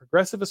assertion. This is a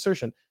progressive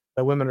assertion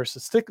that women are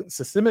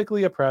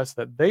systemically oppressed,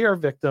 that they are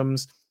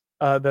victims,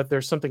 that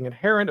there's something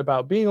inherent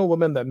about being a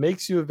woman that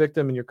makes you a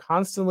victim, and you're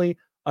constantly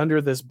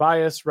under this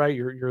bias, right?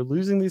 You're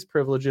losing these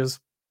privileges.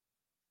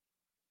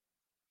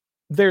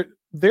 They're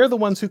the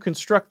ones who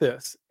construct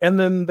this, and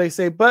then they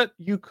say, but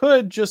you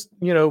could just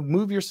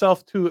move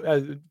yourself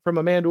to from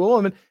a man to a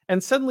woman,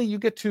 and suddenly you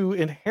get to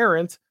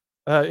inherit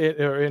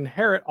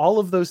all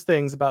of those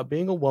things about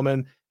being a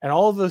woman, and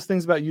all of those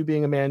things about you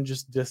being a man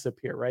just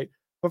disappear, right?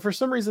 But for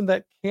some reason,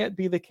 that can't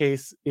be the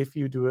case if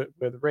you do it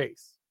with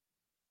race.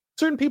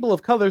 Certain people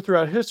of color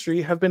throughout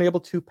history have been able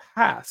to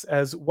pass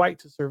as white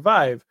to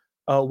survive.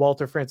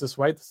 Walter Francis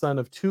White, the son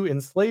of two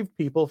enslaved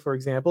people, for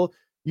example,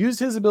 used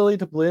his ability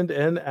to blend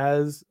in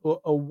as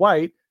a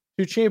white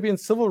to champion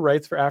civil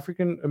rights for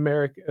African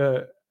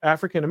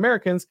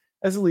Americans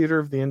as a leader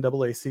of the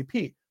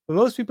NAACP. But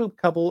most people of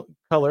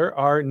color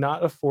are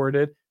not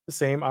afforded the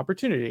same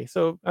opportunity.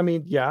 So, I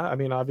mean, yeah, I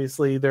mean,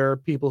 obviously there are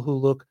people who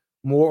look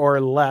more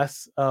or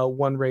less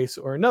one race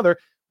or another.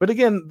 But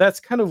again, that's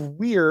kind of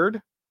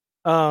weird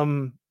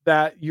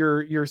that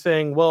you're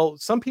saying, well,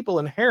 some people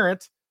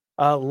inherit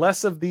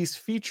less of these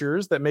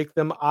features that make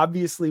them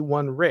obviously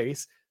one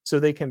race, so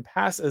they can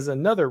pass as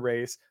another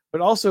race,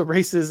 but also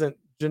race isn't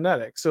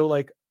genetic. So,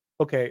 like,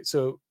 okay,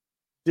 so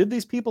did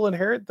these people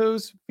inherit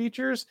those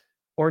features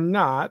or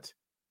not?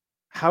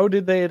 How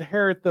did they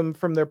inherit them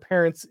from their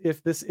parents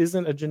if this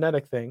isn't a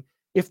genetic thing?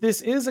 If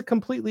this is a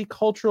completely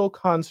cultural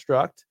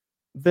construct,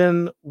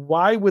 then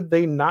why would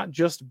they not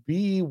just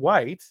be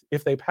white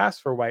if they pass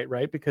for white,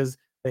 right? Because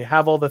they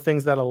have all the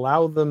things that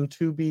allow them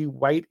to be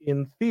white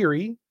in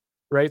theory,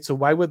 right? So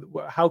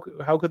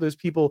how could those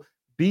people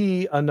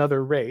be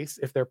another race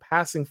if they're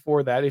passing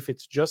for that, if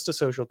it's just a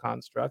social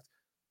construct,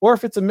 or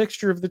if it's a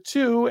mixture of the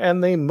two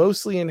and they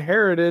mostly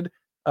inherited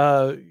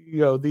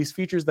these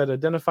features that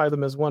identify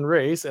them as one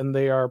race, and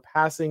they are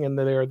passing and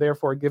they are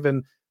therefore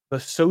given the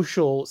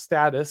social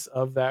status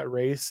of that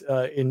race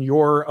in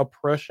your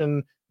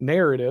oppression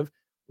narrative.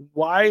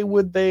 Why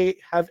would they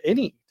have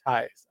any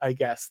ties, I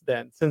guess,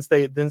 then, since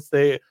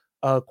they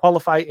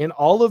qualify in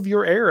all of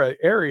your areas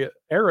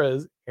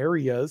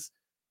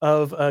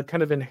of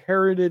kind of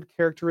inherited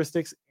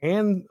characteristics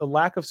and a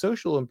lack of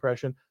social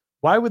impression?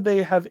 Why would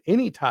they have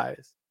any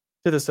ties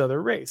to this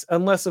other race,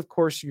 unless of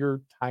course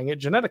you're tying it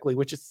genetically,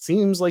 which it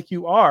seems like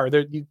you are?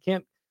 There, you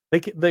can't.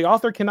 The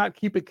author cannot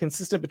keep it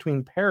consistent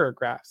between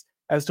paragraphs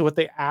as to what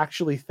they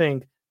actually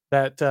think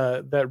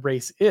that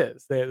race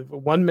is.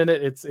 One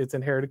minute it's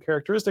inherited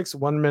characteristics,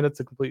 one minute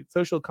it's a complete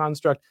social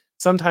construct.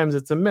 Sometimes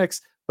it's a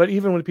mix, but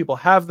even when people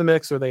have the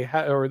mix, or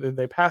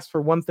they pass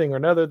for one thing or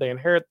another, they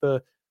inherit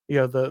the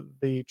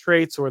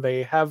traits, or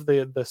they have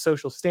the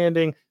social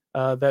standing,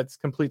 that's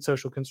complete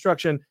social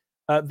construction.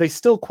 They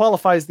still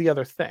qualifies the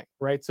other thing,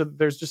 right? So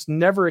there's just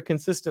never a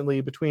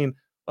consistently between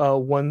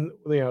one,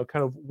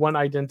 kind of one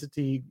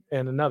identity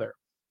and another.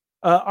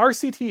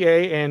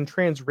 RCTA and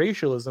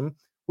transracialism,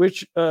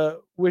 which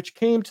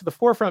came to the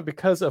forefront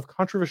because of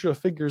controversial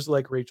figures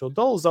like Rachel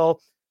Dolezal,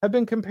 have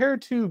been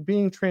compared to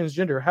being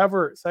transgender.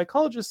 However,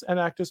 psychologists and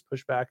activists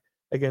push back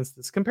against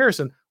this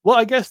comparison. Well,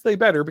 I guess they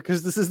better,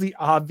 because this is the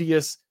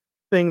obvious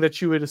thing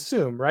that you would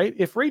assume, right?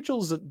 If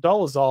Rachel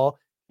Dolezal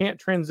can't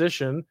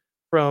transition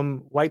from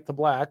white to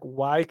black,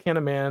 why can't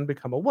a man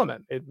become a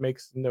woman? It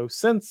makes no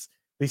sense.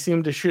 They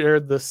seem to share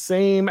the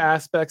same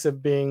aspects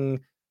of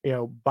being,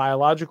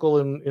 biological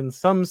in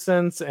some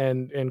sense,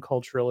 and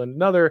cultural in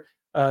another.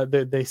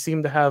 They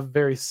seem to have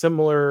very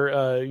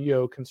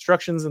similar,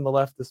 constructions in the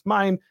leftist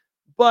mind,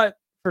 but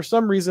for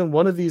some reason,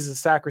 one of these is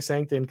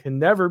sacrosanct and can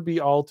never be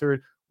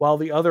altered, while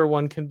the other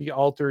one can be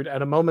altered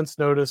at a moment's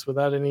notice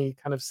without any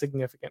kind of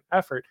significant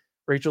effort.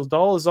 Rachel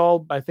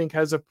Dolezal, I think,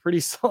 has a pretty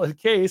solid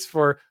case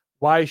for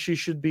why she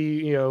should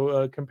be,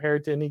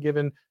 compared to any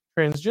given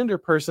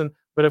transgender person.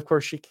 But of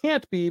course, she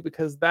can't be,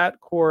 because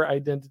that core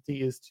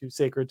identity is too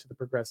sacred to the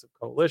Progressive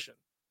Coalition.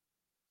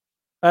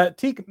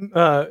 Teek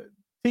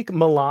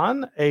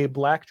Milan, a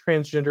black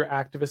transgender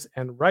activist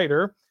and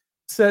writer,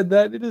 said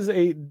that it is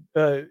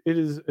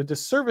a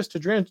disservice to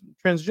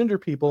transgender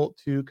people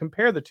to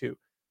compare the two.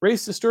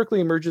 Race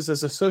historically emerges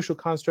as a social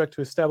construct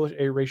to establish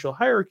a racial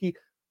hierarchy,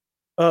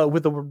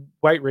 with the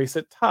white race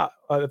at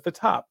the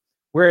top,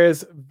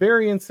 whereas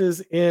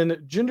variances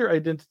in gender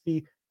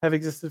identity have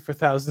existed for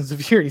thousands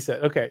of years. He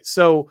said, "Okay,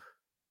 so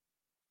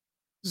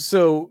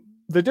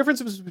the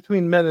differences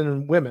between men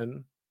and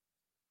women,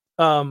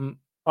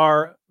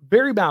 are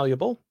very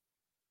malleable,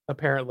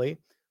 apparently,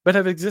 but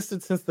have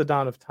existed since the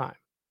dawn of time.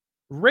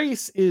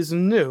 Race is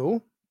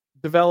new,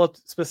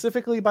 developed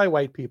specifically by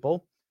white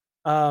people,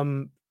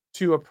 um,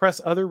 to oppress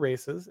other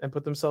races and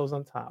put themselves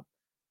on top,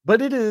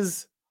 but it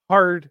is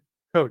hard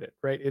coded,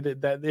 right?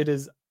 It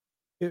is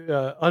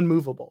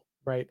unmovable,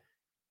 right?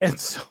 And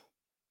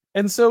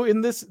so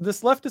in this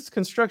leftist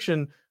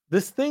construction,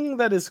 this thing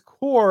that is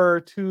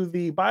core to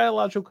the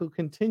biological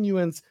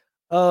continuance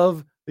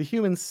of the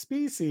human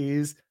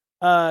species,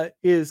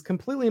 is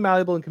completely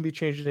malleable and can be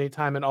changed at any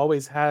time, and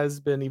always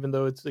has been, even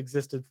though it's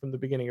existed from the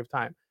beginning of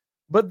time.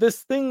 But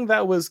this thing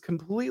that was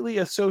completely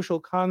a social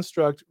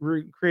construct,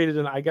 created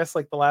in, I guess,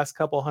 like the last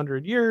couple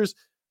hundred years,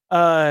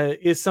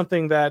 is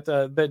something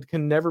that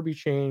can never be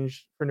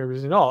changed for no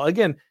reason at all.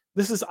 Again,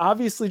 this is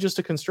obviously just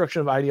a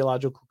construction of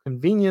ideological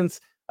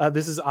convenience.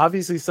 This is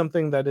obviously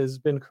something that has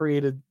been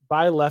created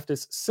by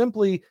leftists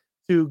simply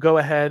to go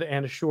ahead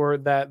and assure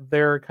that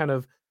their kind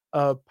of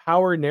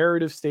power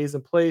narrative stays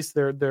in place,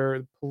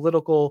 their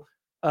political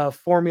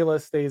formula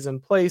stays in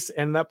place,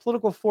 and that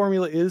political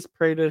formula is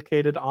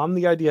predicated on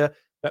the idea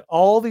that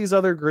all these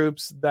other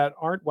groups that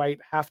aren't white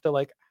have to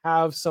like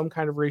have some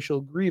kind of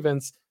racial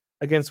grievance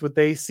against what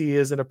they see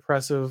as an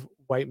oppressive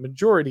white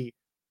majority.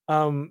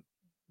 Um,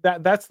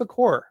 that's the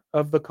core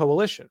of the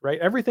coalition, right?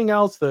 Everything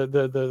else,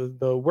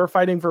 the we're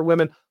fighting for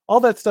women, all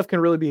that stuff can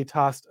really be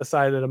tossed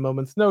aside at a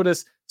moment's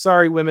notice.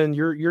 Sorry, women,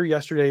 you're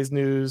yesterday's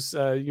news.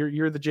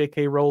 You're the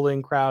J.K.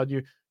 Rowling crowd.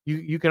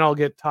 You can all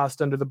get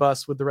tossed under the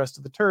bus with the rest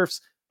of the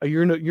turfs.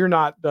 You're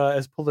not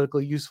as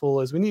politically useful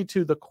as we need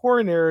to. The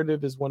core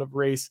narrative is one of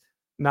race,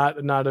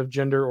 not of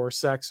gender or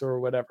sex or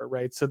whatever,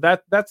 right? So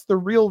that's the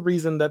real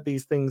reason that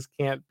these things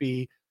can't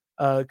be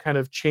kind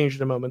of changed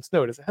at a moment's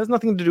notice. It has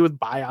nothing to do with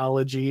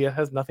biology. It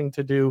has nothing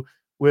to do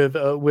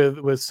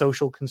with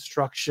social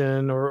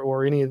construction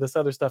or any of this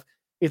other stuff.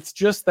 It's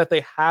just that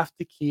they have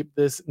to keep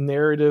this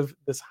narrative,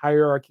 this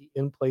hierarchy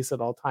in place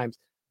at all times.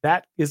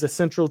 That is a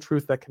central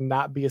truth that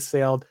cannot be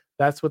assailed.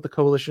 That's what the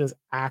coalition is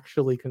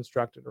actually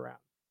constructed around.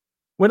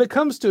 When it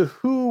comes to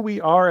who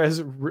we are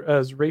as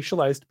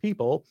racialized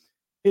people,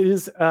 it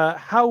is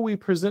how we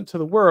present to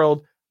the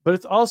world, but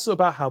it's also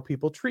about how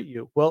people treat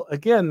you. Well,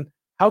 again,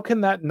 how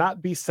can that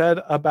not be said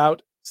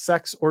about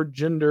sex or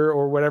gender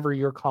or whatever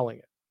you're calling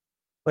it?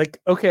 Like,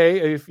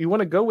 okay, if you want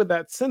to go with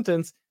that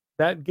sentence,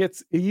 that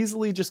gets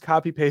easily just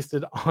copy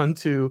pasted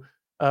onto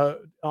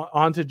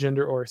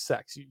gender or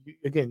sex.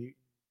 Again, you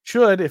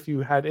should, if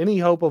you had any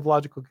hope of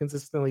logical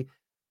consistency,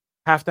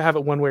 have to have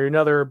it one way or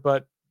another,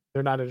 but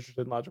they're not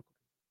interested in logical.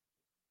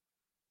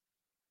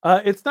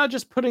 It's not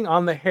just putting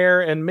on the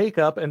hair and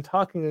makeup and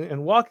talking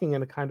and walking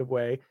in a kind of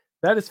way.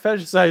 That is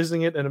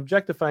fetishizing it and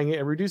objectifying it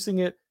and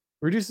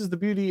reduces the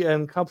beauty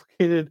and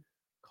complicated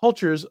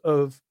cultures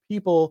of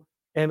people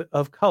and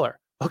of color.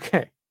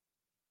 Okay.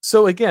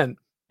 So again,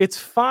 it's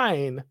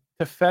fine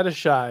to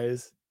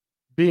fetishize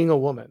being a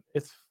woman.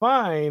 It's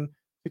fine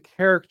to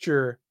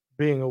caricature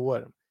being a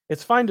woman.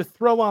 It's fine to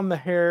throw on the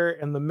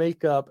hair and the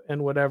makeup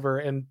and whatever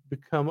and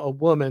become a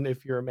woman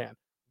if you're a man.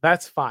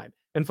 That's fine.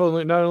 And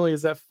not only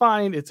is that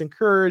fine, it's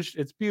encouraged,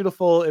 it's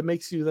beautiful, it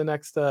makes you the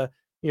next the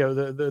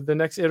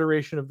next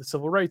iteration of the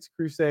civil rights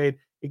crusade.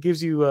 it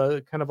gives you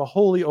a kind of a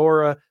holy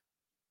aura.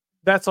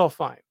 That's all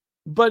fine.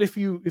 But if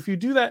you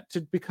do that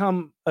to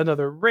become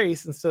another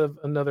race instead of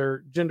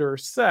another gender or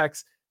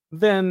sex,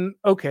 then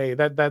okay,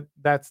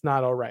 that's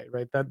not all right,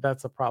 right?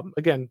 That's a problem.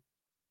 Again,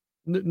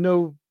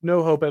 no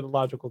hope at a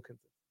logical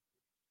conclusion.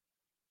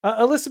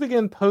 Alyssa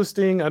began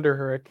posting under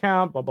her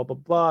account, blah blah blah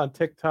blah, on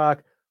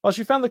TikTok. While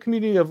she found the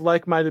community of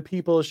like-minded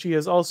people, she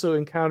has also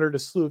encountered a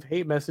slew of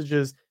hate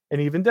messages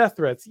and even death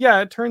threats.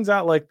 Yeah, it turns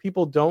out like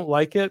people don't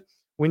like it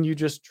when you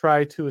just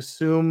try to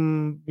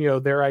assume,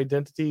 their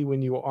identity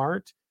when you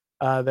aren't.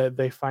 That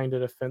they find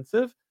it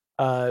offensive.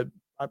 Uh,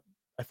 I,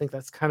 I think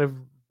that's kind of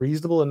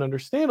reasonable and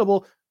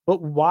understandable.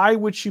 But why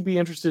would she be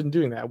interested in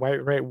doing that? Why,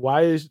 right?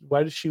 Why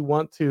does she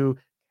want to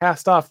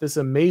cast off this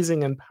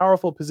amazing and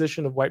powerful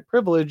position of white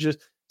privilege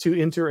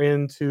to enter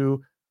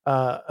into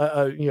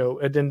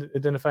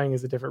identifying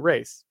as a different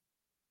race?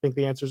 I think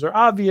the answers are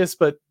obvious,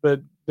 but they're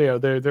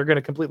going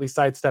to completely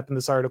sidestep in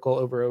this article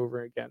over and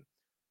over again.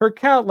 Her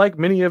account, like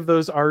many of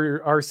those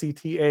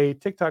RCTA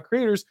TikTok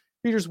creators,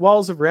 features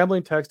walls of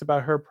rambling text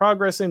about her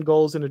progress and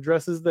goals and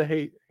addresses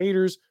the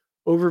haters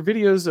over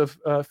videos of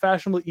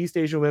fashionable East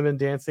Asian women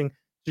dancing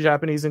to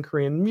Japanese and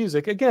Korean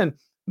music. Again,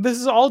 this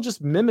is all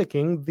just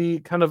mimicking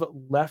the kind of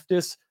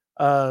leftist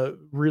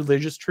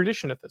religious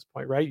tradition at this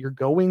point, right? You're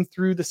going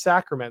through the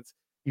sacraments.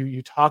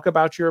 You talk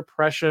about your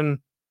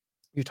oppression,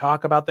 you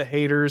talk about the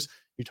haters,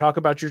 you talk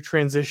about your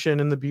transition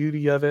and the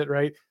beauty of it,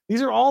 right?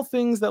 These are all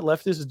things that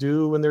leftists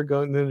do when they're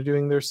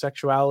doing their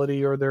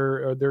sexuality or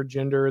their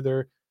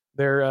gender,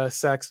 their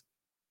sex,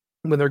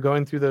 when they're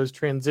going through those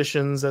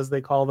transitions as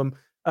they call them.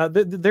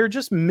 They're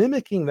just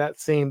mimicking that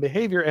same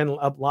behavior and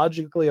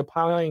logically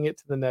applying it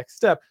to the next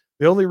step.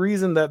 The only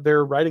reason that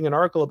they're writing an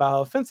article about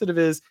how offensive it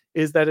is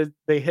that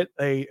they hit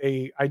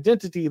a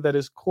identity that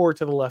is core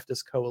to the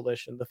leftist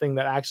coalition. The thing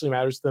that actually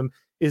matters to them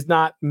is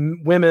not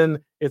women,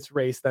 it's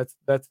race. That's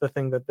the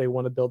thing that they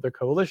want to build their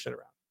coalition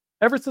around.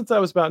 Ever since I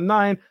was about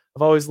 9,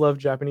 I've always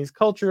loved Japanese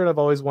culture and I've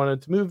always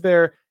wanted to move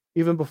there.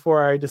 Even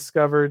before I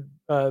discovered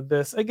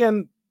this,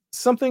 again,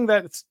 something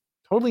that's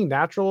totally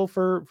natural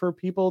for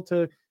people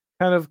to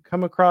kind of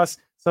come across,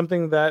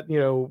 something that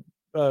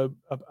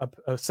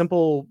a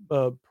simple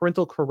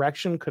parental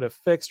correction could have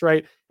fixed,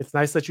 right? It's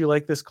nice that you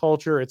like this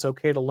culture, it's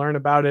okay to learn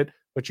about it,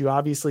 but you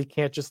obviously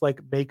can't just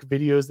like make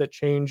videos that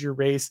change your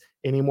race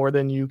any more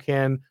than you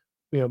can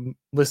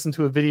listen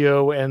to a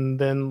video and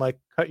then like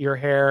cut your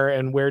hair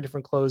and wear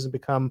different clothes and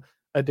become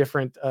a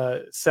different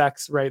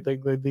sex, right?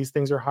 These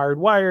things are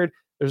hardwired.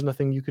 There's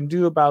nothing you can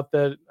do about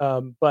that.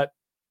 But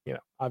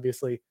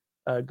obviously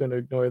going to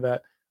ignore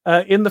that.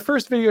 In the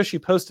first video she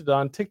posted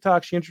on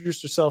TikTok, she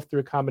introduced herself through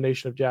a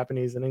combination of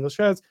Japanese and English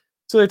ads.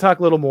 So they talk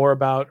a little more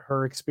about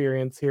her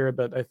experience here,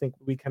 but I think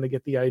we kind of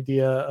get the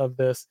idea of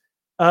this.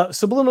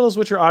 Subliminals,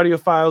 which are audio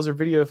files or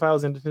video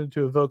files intended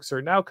to evoke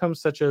certain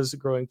outcomes, such as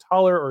growing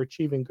taller or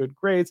achieving good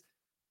grades.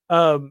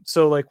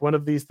 So, like, one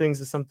of these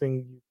things is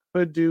something you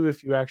could do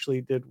if you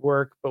actually did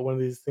work, but one of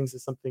these things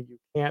is something you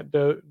can't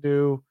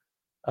do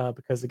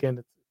because, again,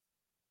 it's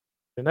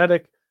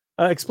genetic.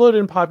 Exploded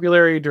in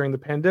popularity during the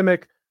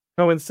pandemic.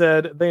 Cohen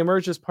said they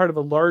emerged as part of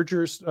a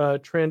larger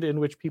trend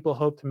in which people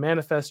hope to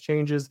manifest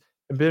changes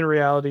and bend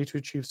reality to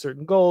achieve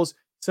certain goals,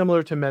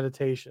 similar to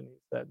meditation, he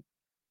said.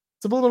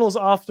 Subliminals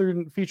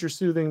often feature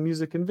soothing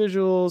music and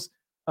visuals.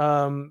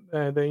 And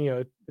then,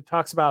 it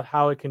talks about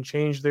how it can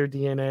change their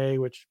DNA,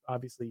 which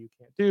obviously you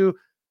can't do.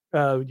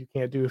 You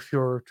can't do if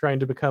you're trying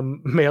to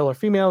become male or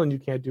female, and you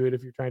can't do it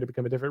if you're trying to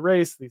become a different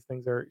race. These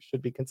things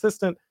should be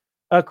consistent.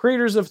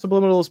 Creators of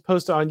subliminals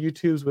post on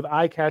YouTube's with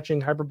eye-catching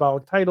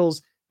hyperbolic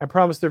titles and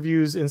promise their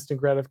views instant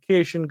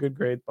gratification, good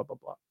grades, blah blah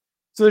blah.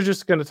 So they're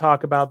just going to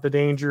talk about the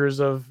dangers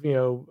of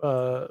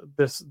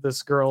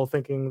this girl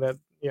thinking that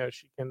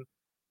she can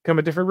become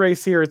a different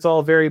race here. It's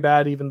all very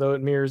bad, even though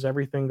it mirrors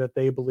everything that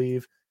they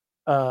believe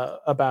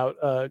about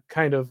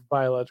kind of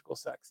biological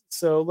sex.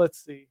 So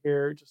let's see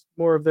here, just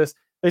more of this.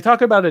 They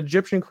talk about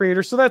Egyptian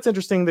creators, so that's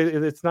interesting. That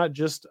it's not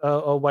just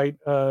a white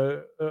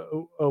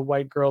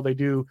girl. They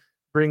do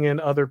bring in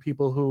other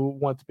people who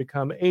want to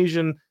become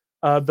Asian.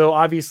 Though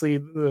obviously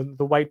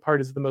the white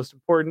part is the most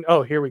important.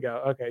 Oh, here we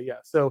go. Okay, yeah.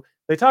 So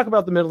they talk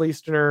about the Middle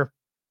Easterner,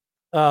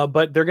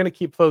 but they're going to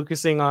keep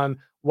focusing on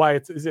why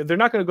they're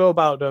not going to go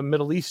about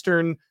Middle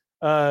Eastern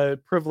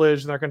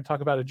privilege. They're going to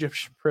talk about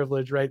Egyptian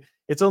privilege, right?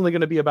 It's only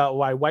going to be about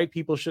why white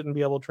people shouldn't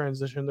be able to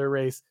transition their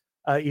race,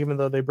 even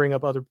though they bring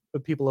up other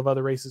people of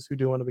other races who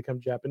do want to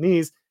become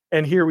Japanese.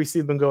 And here we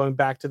see them going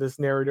back to this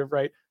narrative,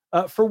 right?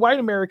 For white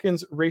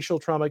Americans, racial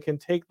trauma can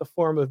take the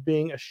form of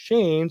being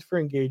ashamed for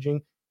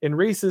engaging in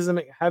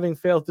racism, having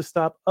failed to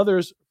stop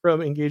others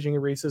from engaging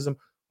in racism,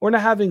 or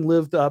not having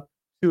lived up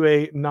to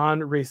a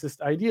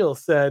non-racist ideal,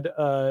 said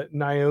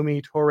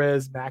Naomi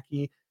Torres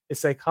Mackey, a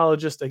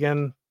psychologist,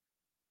 again,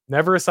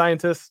 never a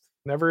scientist,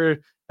 never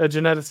a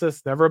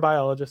geneticist, never a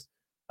biologist,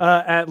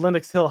 at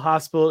Lenox Hill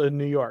Hospital in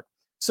New York.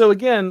 So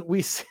again,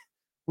 we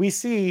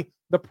see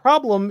the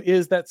problem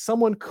is that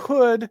someone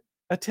could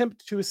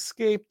attempt to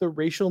escape the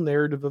racial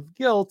narrative of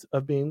guilt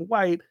of being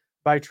white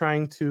by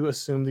trying to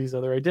assume these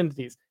other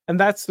identities. And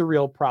that's the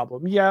real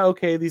problem. Yeah,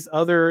 okay, this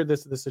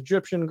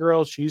Egyptian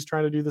girl, she's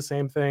trying to do the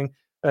same thing.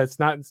 It's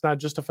not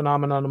just a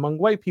phenomenon among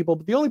white people,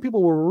 but the only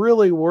people we're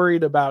really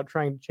worried about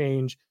trying to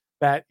change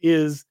that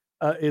is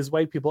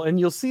white people. And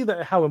you'll see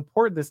that how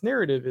important this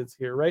narrative is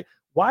here, right?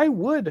 Why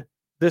would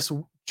this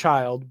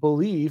child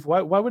believe?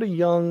 Why would a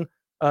young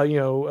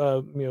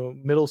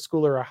middle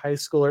schooler or high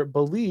schooler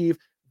believe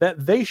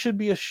that they should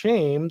be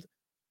ashamed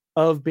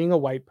of being a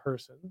white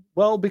person?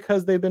 Well,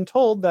 because they've been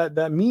told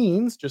that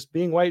means just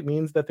being white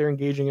means that they're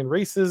engaging in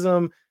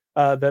racism,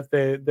 that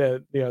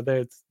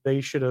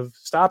they should have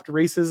stopped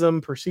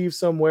racism perceived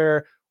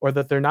somewhere, or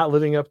that they're not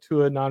living up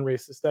to a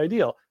non-racist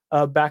ideal.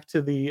 Back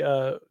to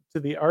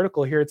the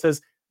article here, it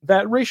says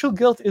that racial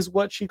guilt is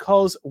what she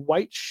calls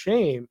white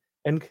shame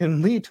and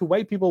can lead to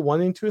white people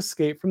wanting to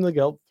escape from the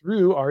guilt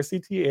through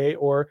RCTA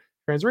or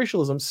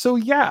transracialism. So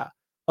yeah,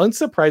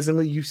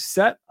 unsurprisingly, you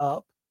set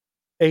up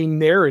a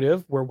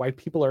narrative where white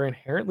people are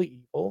inherently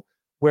evil,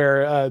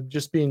 where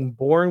just being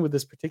born with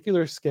this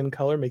particular skin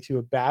color makes you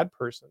a bad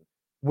person,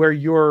 where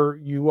you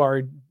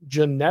are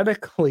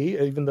genetically,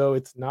 even though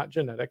it's not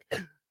genetic,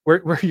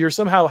 where you're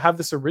somehow have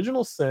this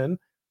original sin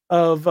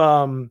of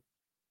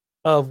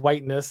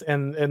whiteness,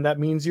 and that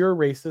means you're a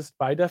racist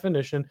by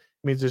definition.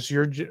 It means it's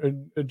your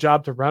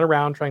job to run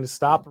around trying to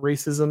stop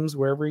racisms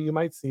wherever you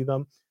might see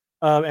them,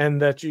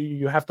 and that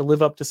you have to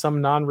live up to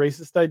some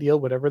non-racist ideal,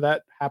 whatever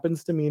that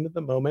happens to mean at the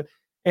moment,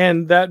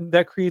 and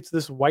that creates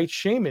this white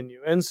shame in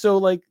you. And so,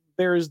 like,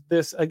 there's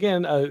this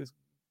again a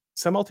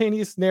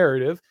simultaneous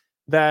narrative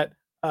that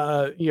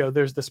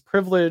there's this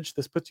privilege,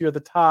 this puts you at the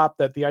top,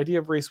 that the idea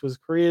of race was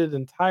created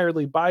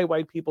entirely by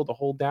white people to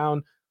hold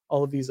down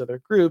all of these other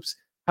groups.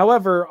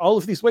 However, all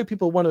of these white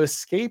people want to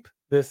escape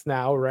this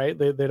now, right?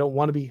 They don't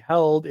want to be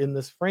held in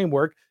this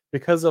framework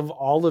because of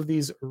all of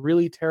these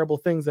really terrible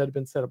things that have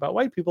been said about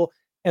white people,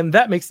 and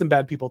that makes them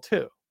bad people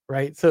too,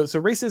 right? So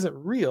race isn't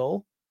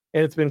real,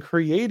 and it's been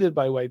created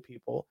by white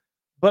people,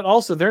 but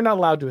also they're not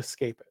allowed to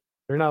escape it.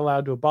 They're not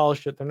allowed to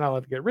abolish it. They're not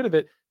allowed to get rid of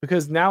it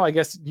because now I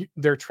guess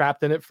they're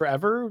trapped in it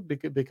forever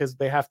because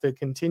they have to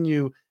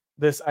continue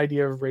this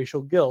idea of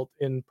racial guilt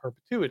in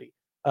perpetuity.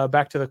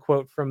 Back to the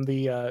quote from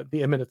the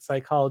eminent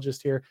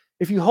psychologist here: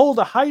 if you hold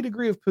a high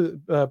degree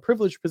of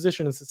privileged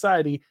position in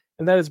society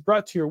and that is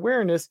brought to your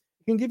awareness,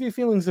 it can give you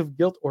feelings of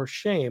guilt or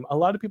shame. A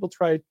lot of people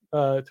try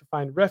to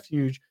find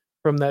refuge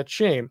from that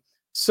shame.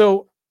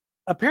 So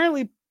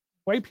apparently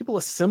white people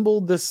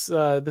assembled this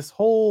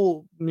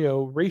whole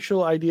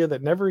racial idea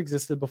that never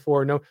existed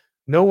before.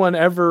 No one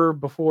ever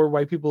before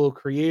white people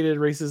created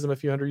racism a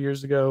few hundred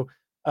years ago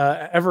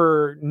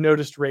ever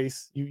noticed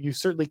race. You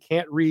certainly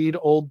can't read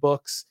old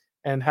books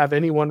and have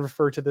anyone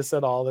refer to this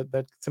at all.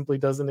 That simply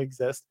doesn't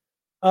exist.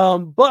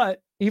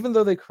 But even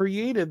though they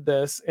created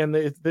this and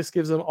this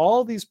gives them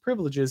all these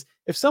privileges,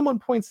 if someone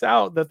points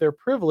out that they're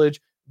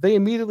privileged, they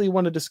immediately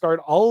want to discard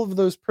all of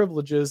those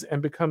privileges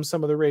and become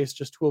some of the race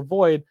just to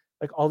avoid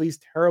like all these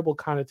terrible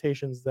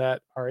connotations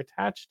that are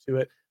attached to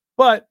it.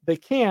 But they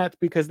can't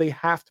because they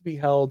have to be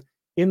held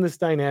in this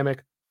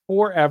dynamic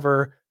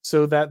forever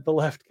so that the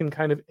left can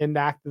kind of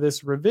enact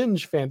this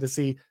revenge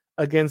fantasy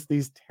against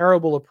these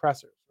terrible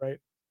oppressors, right?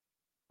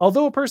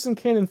 Although a person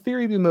can, in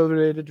theory, be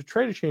motivated to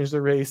try to change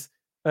their race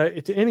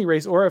to any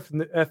race or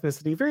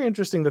ethnicity, very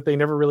interesting that they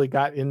never really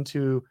got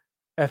into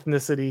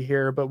ethnicity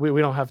here, but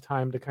we don't have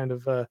time to kind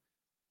of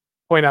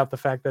point out the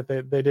fact that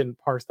they didn't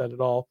parse that at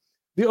all.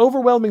 The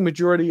overwhelming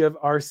majority of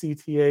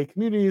RCTA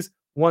communities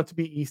want to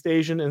be East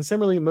Asian, and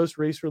similarly, most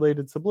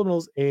race-related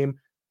subliminals aim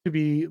to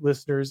be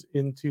listeners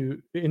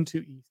into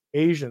East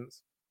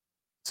Asians.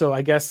 So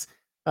I guess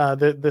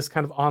this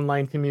kind of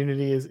online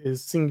community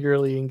is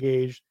singularly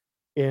engaged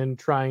in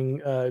trying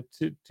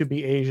to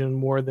be Asian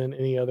more than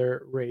any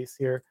other race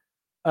here.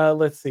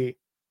 Let's see.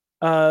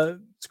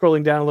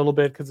 Scrolling down a little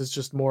bit because it's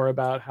just more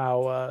about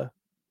how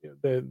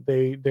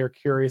they're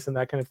curious and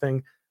that kind of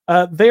thing.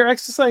 They're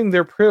exercising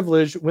their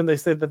privilege when they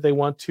say that they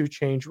want to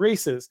change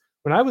races.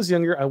 When I was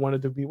younger, I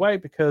wanted to be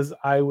white because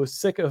I was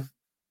sick of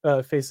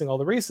facing all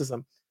the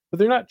racism. But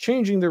they're not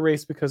changing their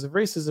race because of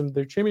racism.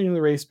 They're changing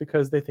the race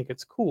because they think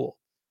it's cool.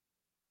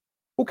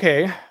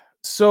 Okay,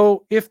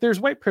 so if there's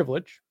white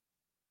privilege,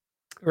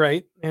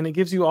 right, and it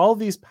gives you all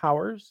these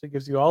powers, it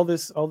gives you all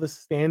this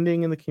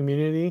standing in the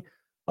community.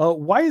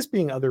 Why is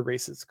being other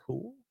races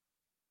cool?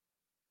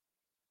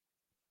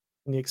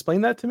 Can you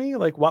explain that to me?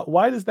 Like,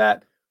 why does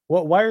that?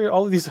 Why are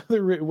all of these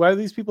why do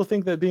these people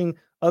think that being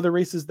other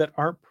races that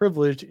aren't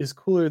privileged is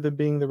cooler than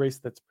being the race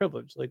that's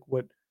privileged? Like,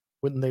 what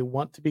wouldn't they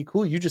want to be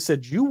cool? You just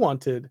said you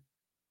wanted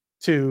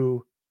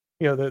to,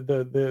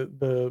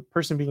 the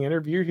person being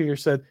interviewed here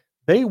said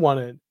they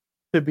wanted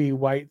to be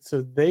white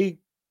so they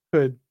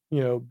could,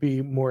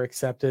 be more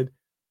accepted,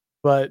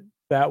 but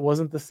that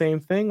wasn't the same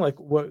thing. Like,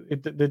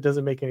 it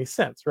doesn't make any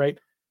sense, right?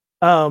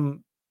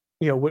 Um,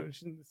 what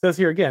it says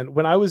here again,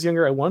 when I was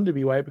younger, I wanted to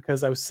be white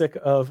because I was sick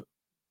of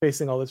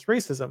facing all this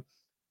racism.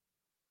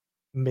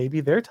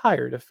 Maybe they're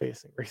tired of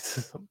facing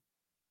racism.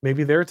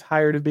 Maybe they're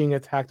tired of being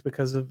attacked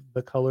because of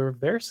the color of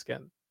their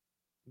skin.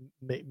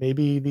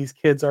 Maybe these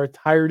kids are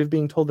tired of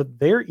being told that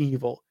they're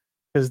evil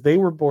because they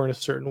were born a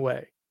certain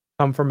way,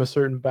 come from a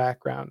certain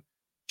background,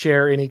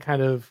 share any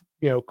kind of,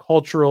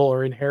 cultural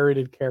or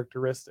inherited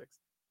characteristics.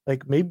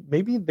 Like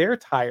maybe they're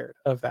tired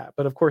of that.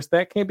 But of course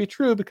that can't be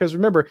true because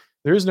remember,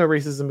 there is no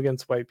racism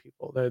against white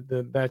people.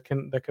 That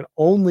can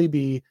only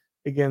be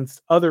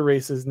against other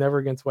races, never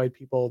against white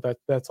people.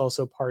 That's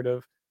also part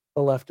of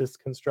the leftist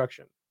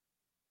construction.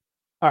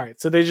 All right,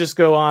 so they just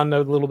go on a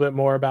little bit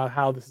more about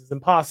how this is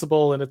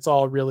impossible and it's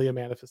all really a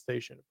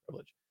manifestation of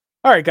privilege.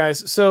 All right,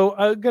 guys. So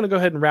I'm gonna go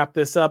ahead and wrap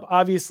this up.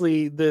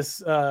 Obviously,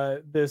 this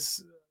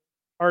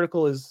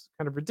article is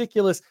kind of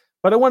ridiculous,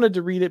 but I wanted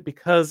to read it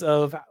because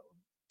of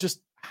just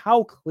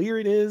how clear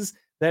it is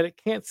that it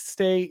can't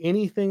stay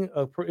anything.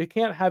 It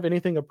can't have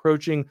anything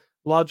approaching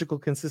logical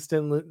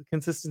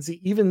consistency,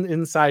 even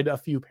inside a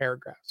few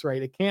paragraphs.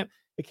 Right? It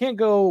can't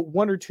go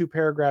one or two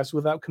paragraphs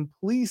without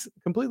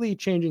completely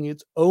changing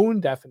its own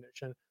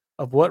definition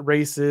of what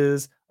race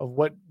is, of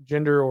what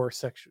gender or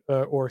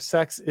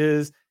sex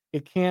is.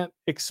 It can't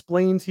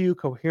explain to you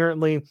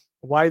coherently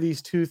why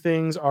these two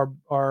things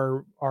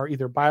are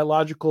either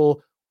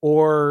biological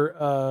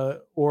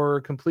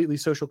or completely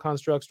social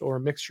constructs or a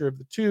mixture of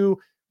the two,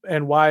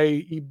 and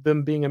why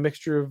them being a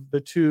mixture of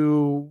the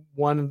two,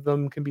 one of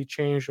them can be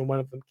changed and one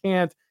of them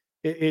can't.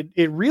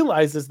 It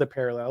realizes the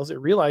parallels. It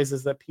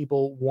realizes that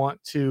people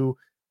want to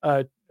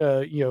uh,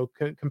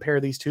 compare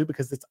these two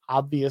because it's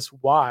obvious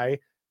why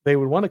they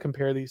would want to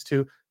compare these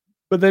two,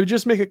 but they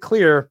just make it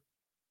clear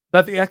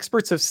that the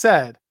experts have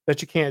said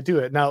that you can't do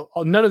it. Now,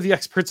 none of the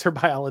experts are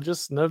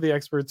biologists, none of the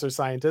experts are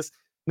scientists,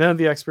 none of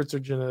the experts are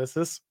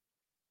geneticists.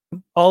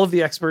 All of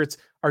the experts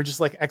are just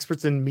like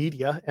experts in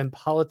media and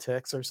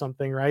politics or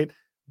something, right?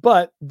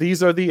 But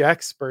these are the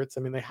experts.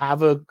 I mean, they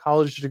have a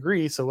college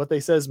degree, so what they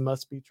says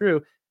must be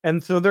true.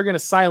 And so they're going to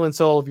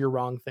silence all of your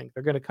wrong think.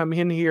 They're going to come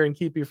in here and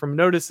keep you from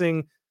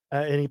noticing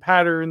any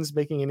patterns,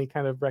 making any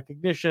kind of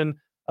recognition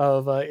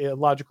of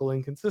logical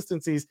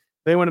inconsistencies.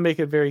 They want to make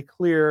it very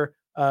clear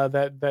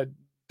that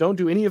don't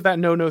do any of that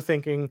no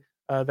thinking.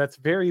 That's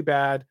very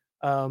bad.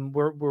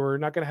 We're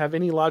not going to have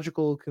any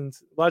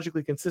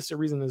logically consistent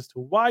reason as to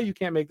why you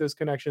can't make those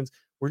connections.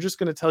 We're just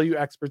going to tell you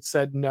experts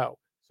said no,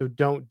 so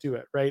don't do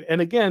it, right?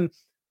 And again,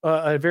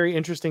 a very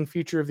interesting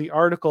feature of the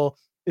article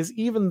is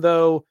even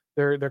though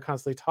they're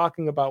constantly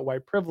talking about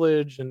white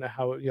privilege and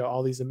how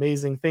all these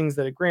amazing things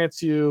that it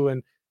grants you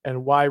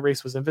and why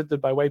race was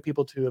invented by white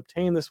people to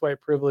obtain this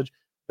white privilege,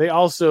 they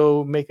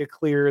also make it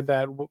clear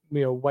that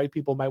white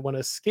people might want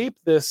to escape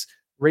this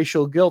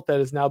racial guilt that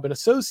has now been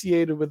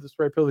associated with this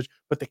white privilege,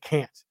 but they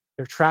can't.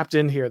 They're trapped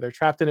in here. They're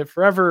trapped in it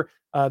forever.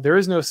 There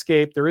is no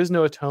escape. There is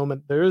no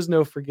atonement. There is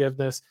no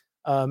forgiveness.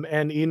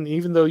 And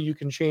even though you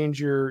can change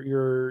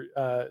your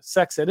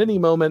sex at any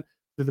moment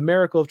through the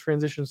miracle of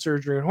transition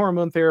surgery and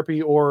hormone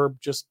therapy, or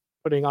just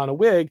putting on a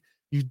wig,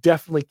 you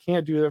definitely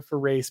can't do that for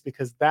race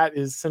because that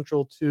is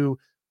central to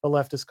the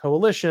leftist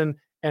coalition.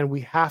 And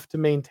we have to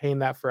maintain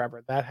that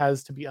forever. That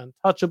has to be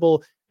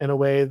untouchable in a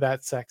way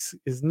that sex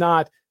is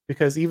not,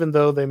 because even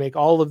though they make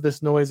all of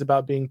this noise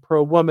about being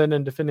pro woman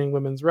and defending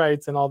women's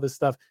rights and all this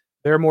stuff,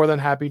 they're more than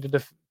happy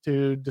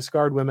to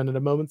discard women at a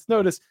moment's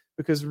notice,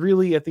 because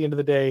really at the end of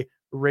the day,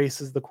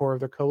 race is the core of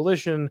their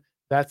coalition.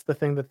 That's the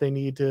thing that they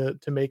need to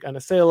make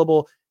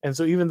unassailable. And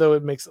so even though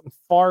it makes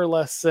far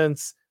less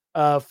sense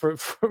for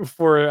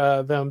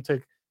them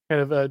to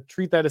kind of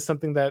treat that as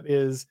something that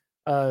is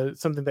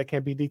something that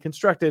can't be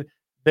deconstructed,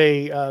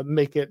 they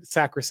make it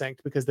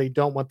sacrosanct because they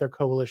don't want their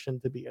coalition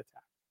to be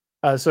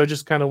attacked. So I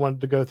just kind of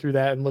wanted to go through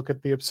that and look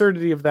at the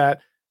absurdity of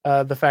that,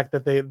 the fact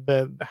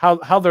that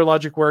how their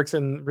logic works,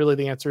 and really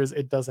the answer is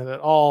it doesn't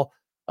at all.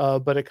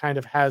 But it kind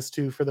of has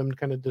to for them to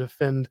kind of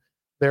defend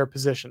their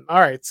position. All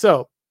right,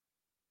 so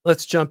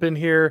let's jump in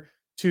here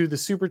to the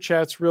super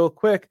chats real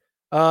quick.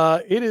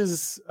 It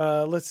is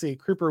let's see,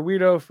 Creeper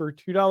Weirdo for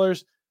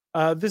 $2.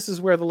 This is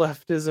where the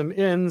leftism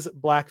ends.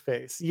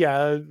 Blackface.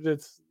 Yeah,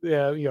 it's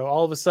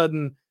all of a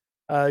sudden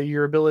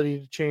your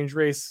ability to change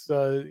race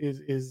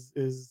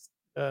is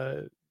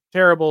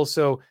terrible.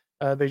 So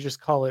they just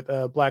call it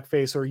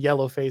blackface or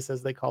yellowface,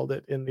 as they called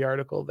it in the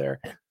article there.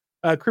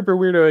 Creeper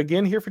Weirdo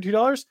again here for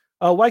 $2.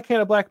 Why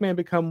can't a black man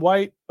become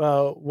white?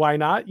 Why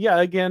not? Yeah,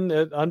 again,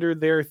 under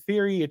their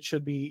theory, it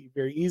should be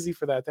very easy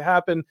for that to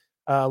happen.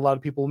 A lot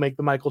of people make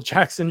the Michael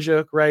Jackson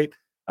joke, right?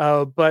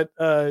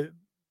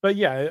 But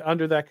yeah,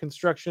 under that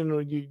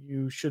construction,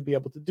 you should be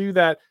able to do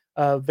that.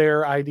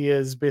 Their idea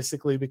is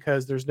basically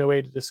because there's no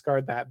way to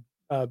discard that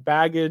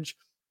baggage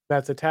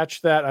that's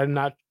attached to that. I'm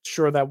not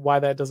sure that why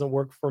that doesn't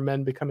work for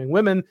men becoming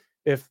women.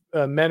 If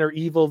men are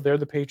evil, they're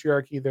the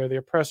patriarchy, they're the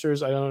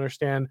oppressors. I don't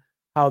understand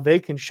how they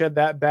can shed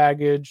that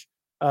baggage,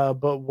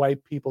 but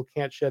white people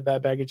can't shed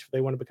that baggage if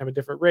they want to become a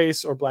different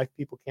race, or black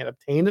people can't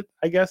obtain it,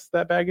 I guess,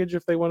 that baggage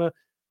if they want to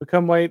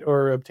become white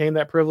or obtain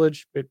that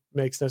privilege. It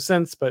makes no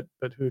sense, but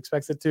who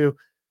expects it to?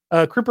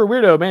 Creeper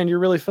Weirdo, man, you're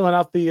really filling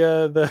out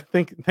the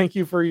thank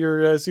you for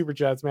your super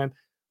chats, man.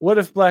 What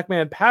if black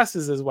man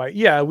passes as white?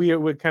 Yeah, we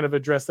would kind of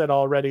address that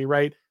already,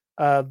 right?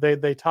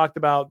 They talked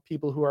about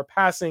people who are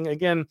passing.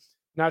 Again,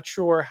 Not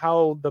sure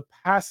how the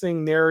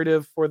passing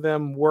narrative for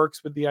them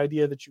works with the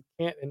idea that you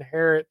can't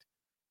inherit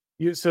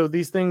so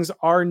these things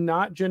are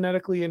not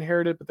genetically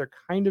inherited, but they're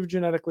kind of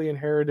genetically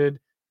inherited.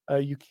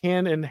 You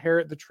can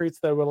inherit the traits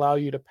that would allow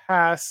you to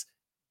pass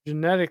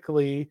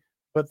genetically,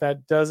 but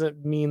that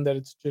doesn't mean that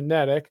it's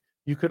genetic.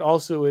 You could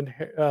also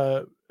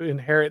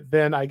inherit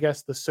then, I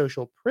guess, the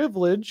social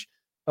privilege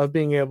of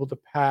being able to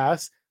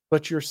pass,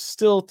 but you're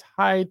still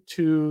tied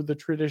to the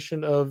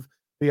tradition of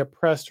the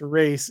oppressed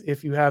race.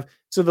 If you have,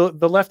 so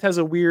the left has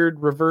a weird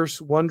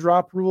reverse one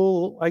drop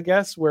rule, I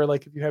guess, where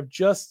like if you have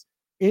just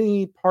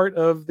any part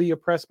of the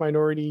oppressed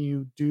minority,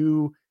 you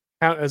do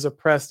count as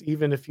oppressed,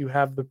 even if you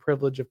have the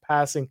privilege of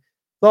passing.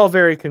 It's all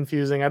very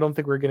confusing. I don't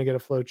think we're going to get a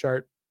flow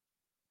chart.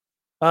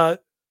 Uh,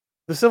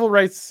 the civil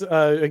rights,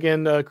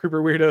 again,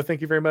 Kruper Weirdo, thank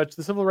you very much.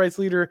 The civil rights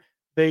leader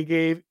they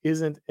gave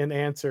isn't an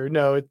answer.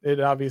 No, it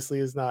obviously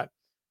is not.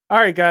 All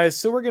right, guys.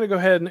 So we're going to go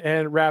ahead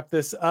and wrap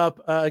this up.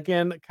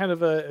 Again, kind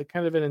of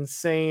an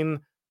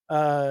insane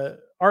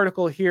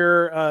article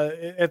here.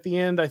 At the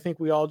end, I think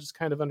we all just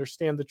kind of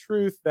understand the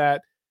truth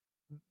that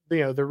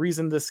the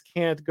reason this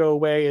can't go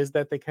away is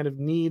that they kind of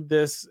need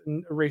this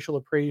racial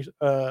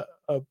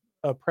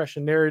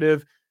oppression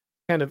narrative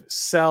kind of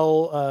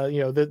sell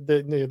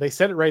they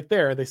said it right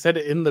there, they said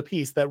it in the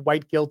piece that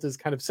white guilt is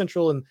kind of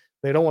central and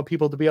they don't want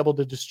people to be able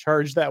to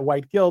discharge that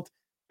white guilt,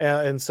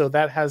 and so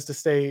that has to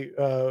stay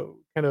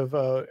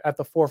at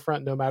the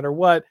forefront no matter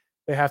what.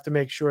 They have to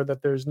make sure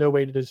that there's no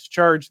way to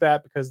discharge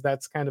that because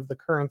that's kind of the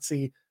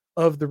currency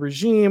of the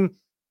regime,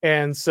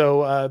 and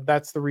so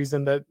that's the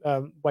reason that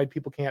white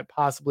people can't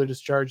possibly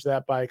discharge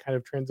that by kind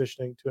of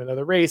transitioning to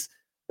another race.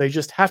 They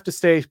just have to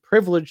stay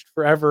privileged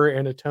forever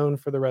and atone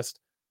for the rest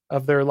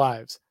of their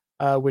lives,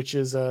 which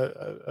is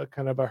a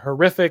kind of a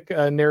horrific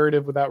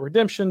narrative without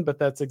redemption, but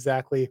that's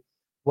exactly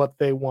what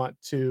they want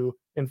to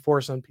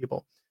enforce on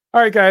people.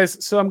 All right,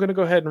 guys. So I'm going to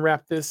go ahead and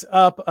wrap this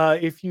up.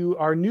 If you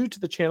are new to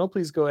the channel,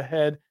 please go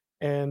ahead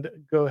and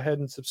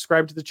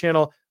subscribe to the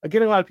channel. I'm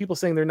getting a lot of people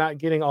saying they're not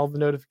getting all the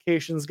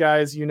notifications,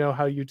 guys. You know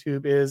how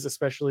YouTube is,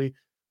 especially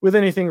with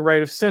anything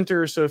right of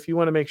center. So if you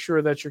want to make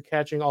sure that you're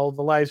catching all of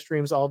the live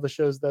streams, all of the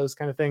shows, those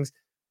kind of things,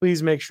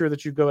 please make sure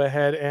that you go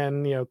ahead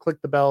and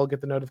click the bell, get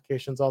the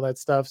notifications, all that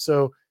stuff,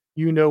 so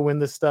you know when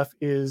this stuff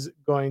is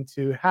going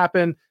to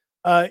happen.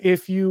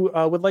 If you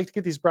would like to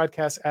get these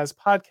broadcasts as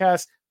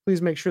podcasts,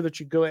 please make sure that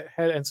you go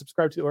ahead and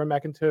subscribe to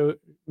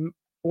the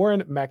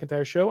Oren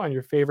McIntyre Show on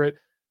your favorite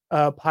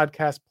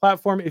podcast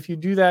platform. If you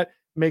do that,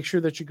 make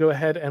sure that you go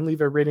ahead and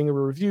leave a rating or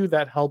a review.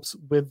 That helps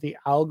with the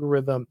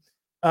algorithm.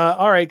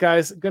 All right,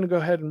 guys, going to go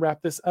ahead and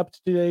wrap this up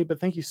today, but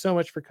thank you so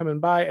much for coming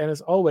by. And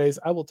as always,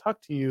 I will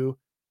talk to you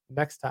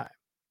next time.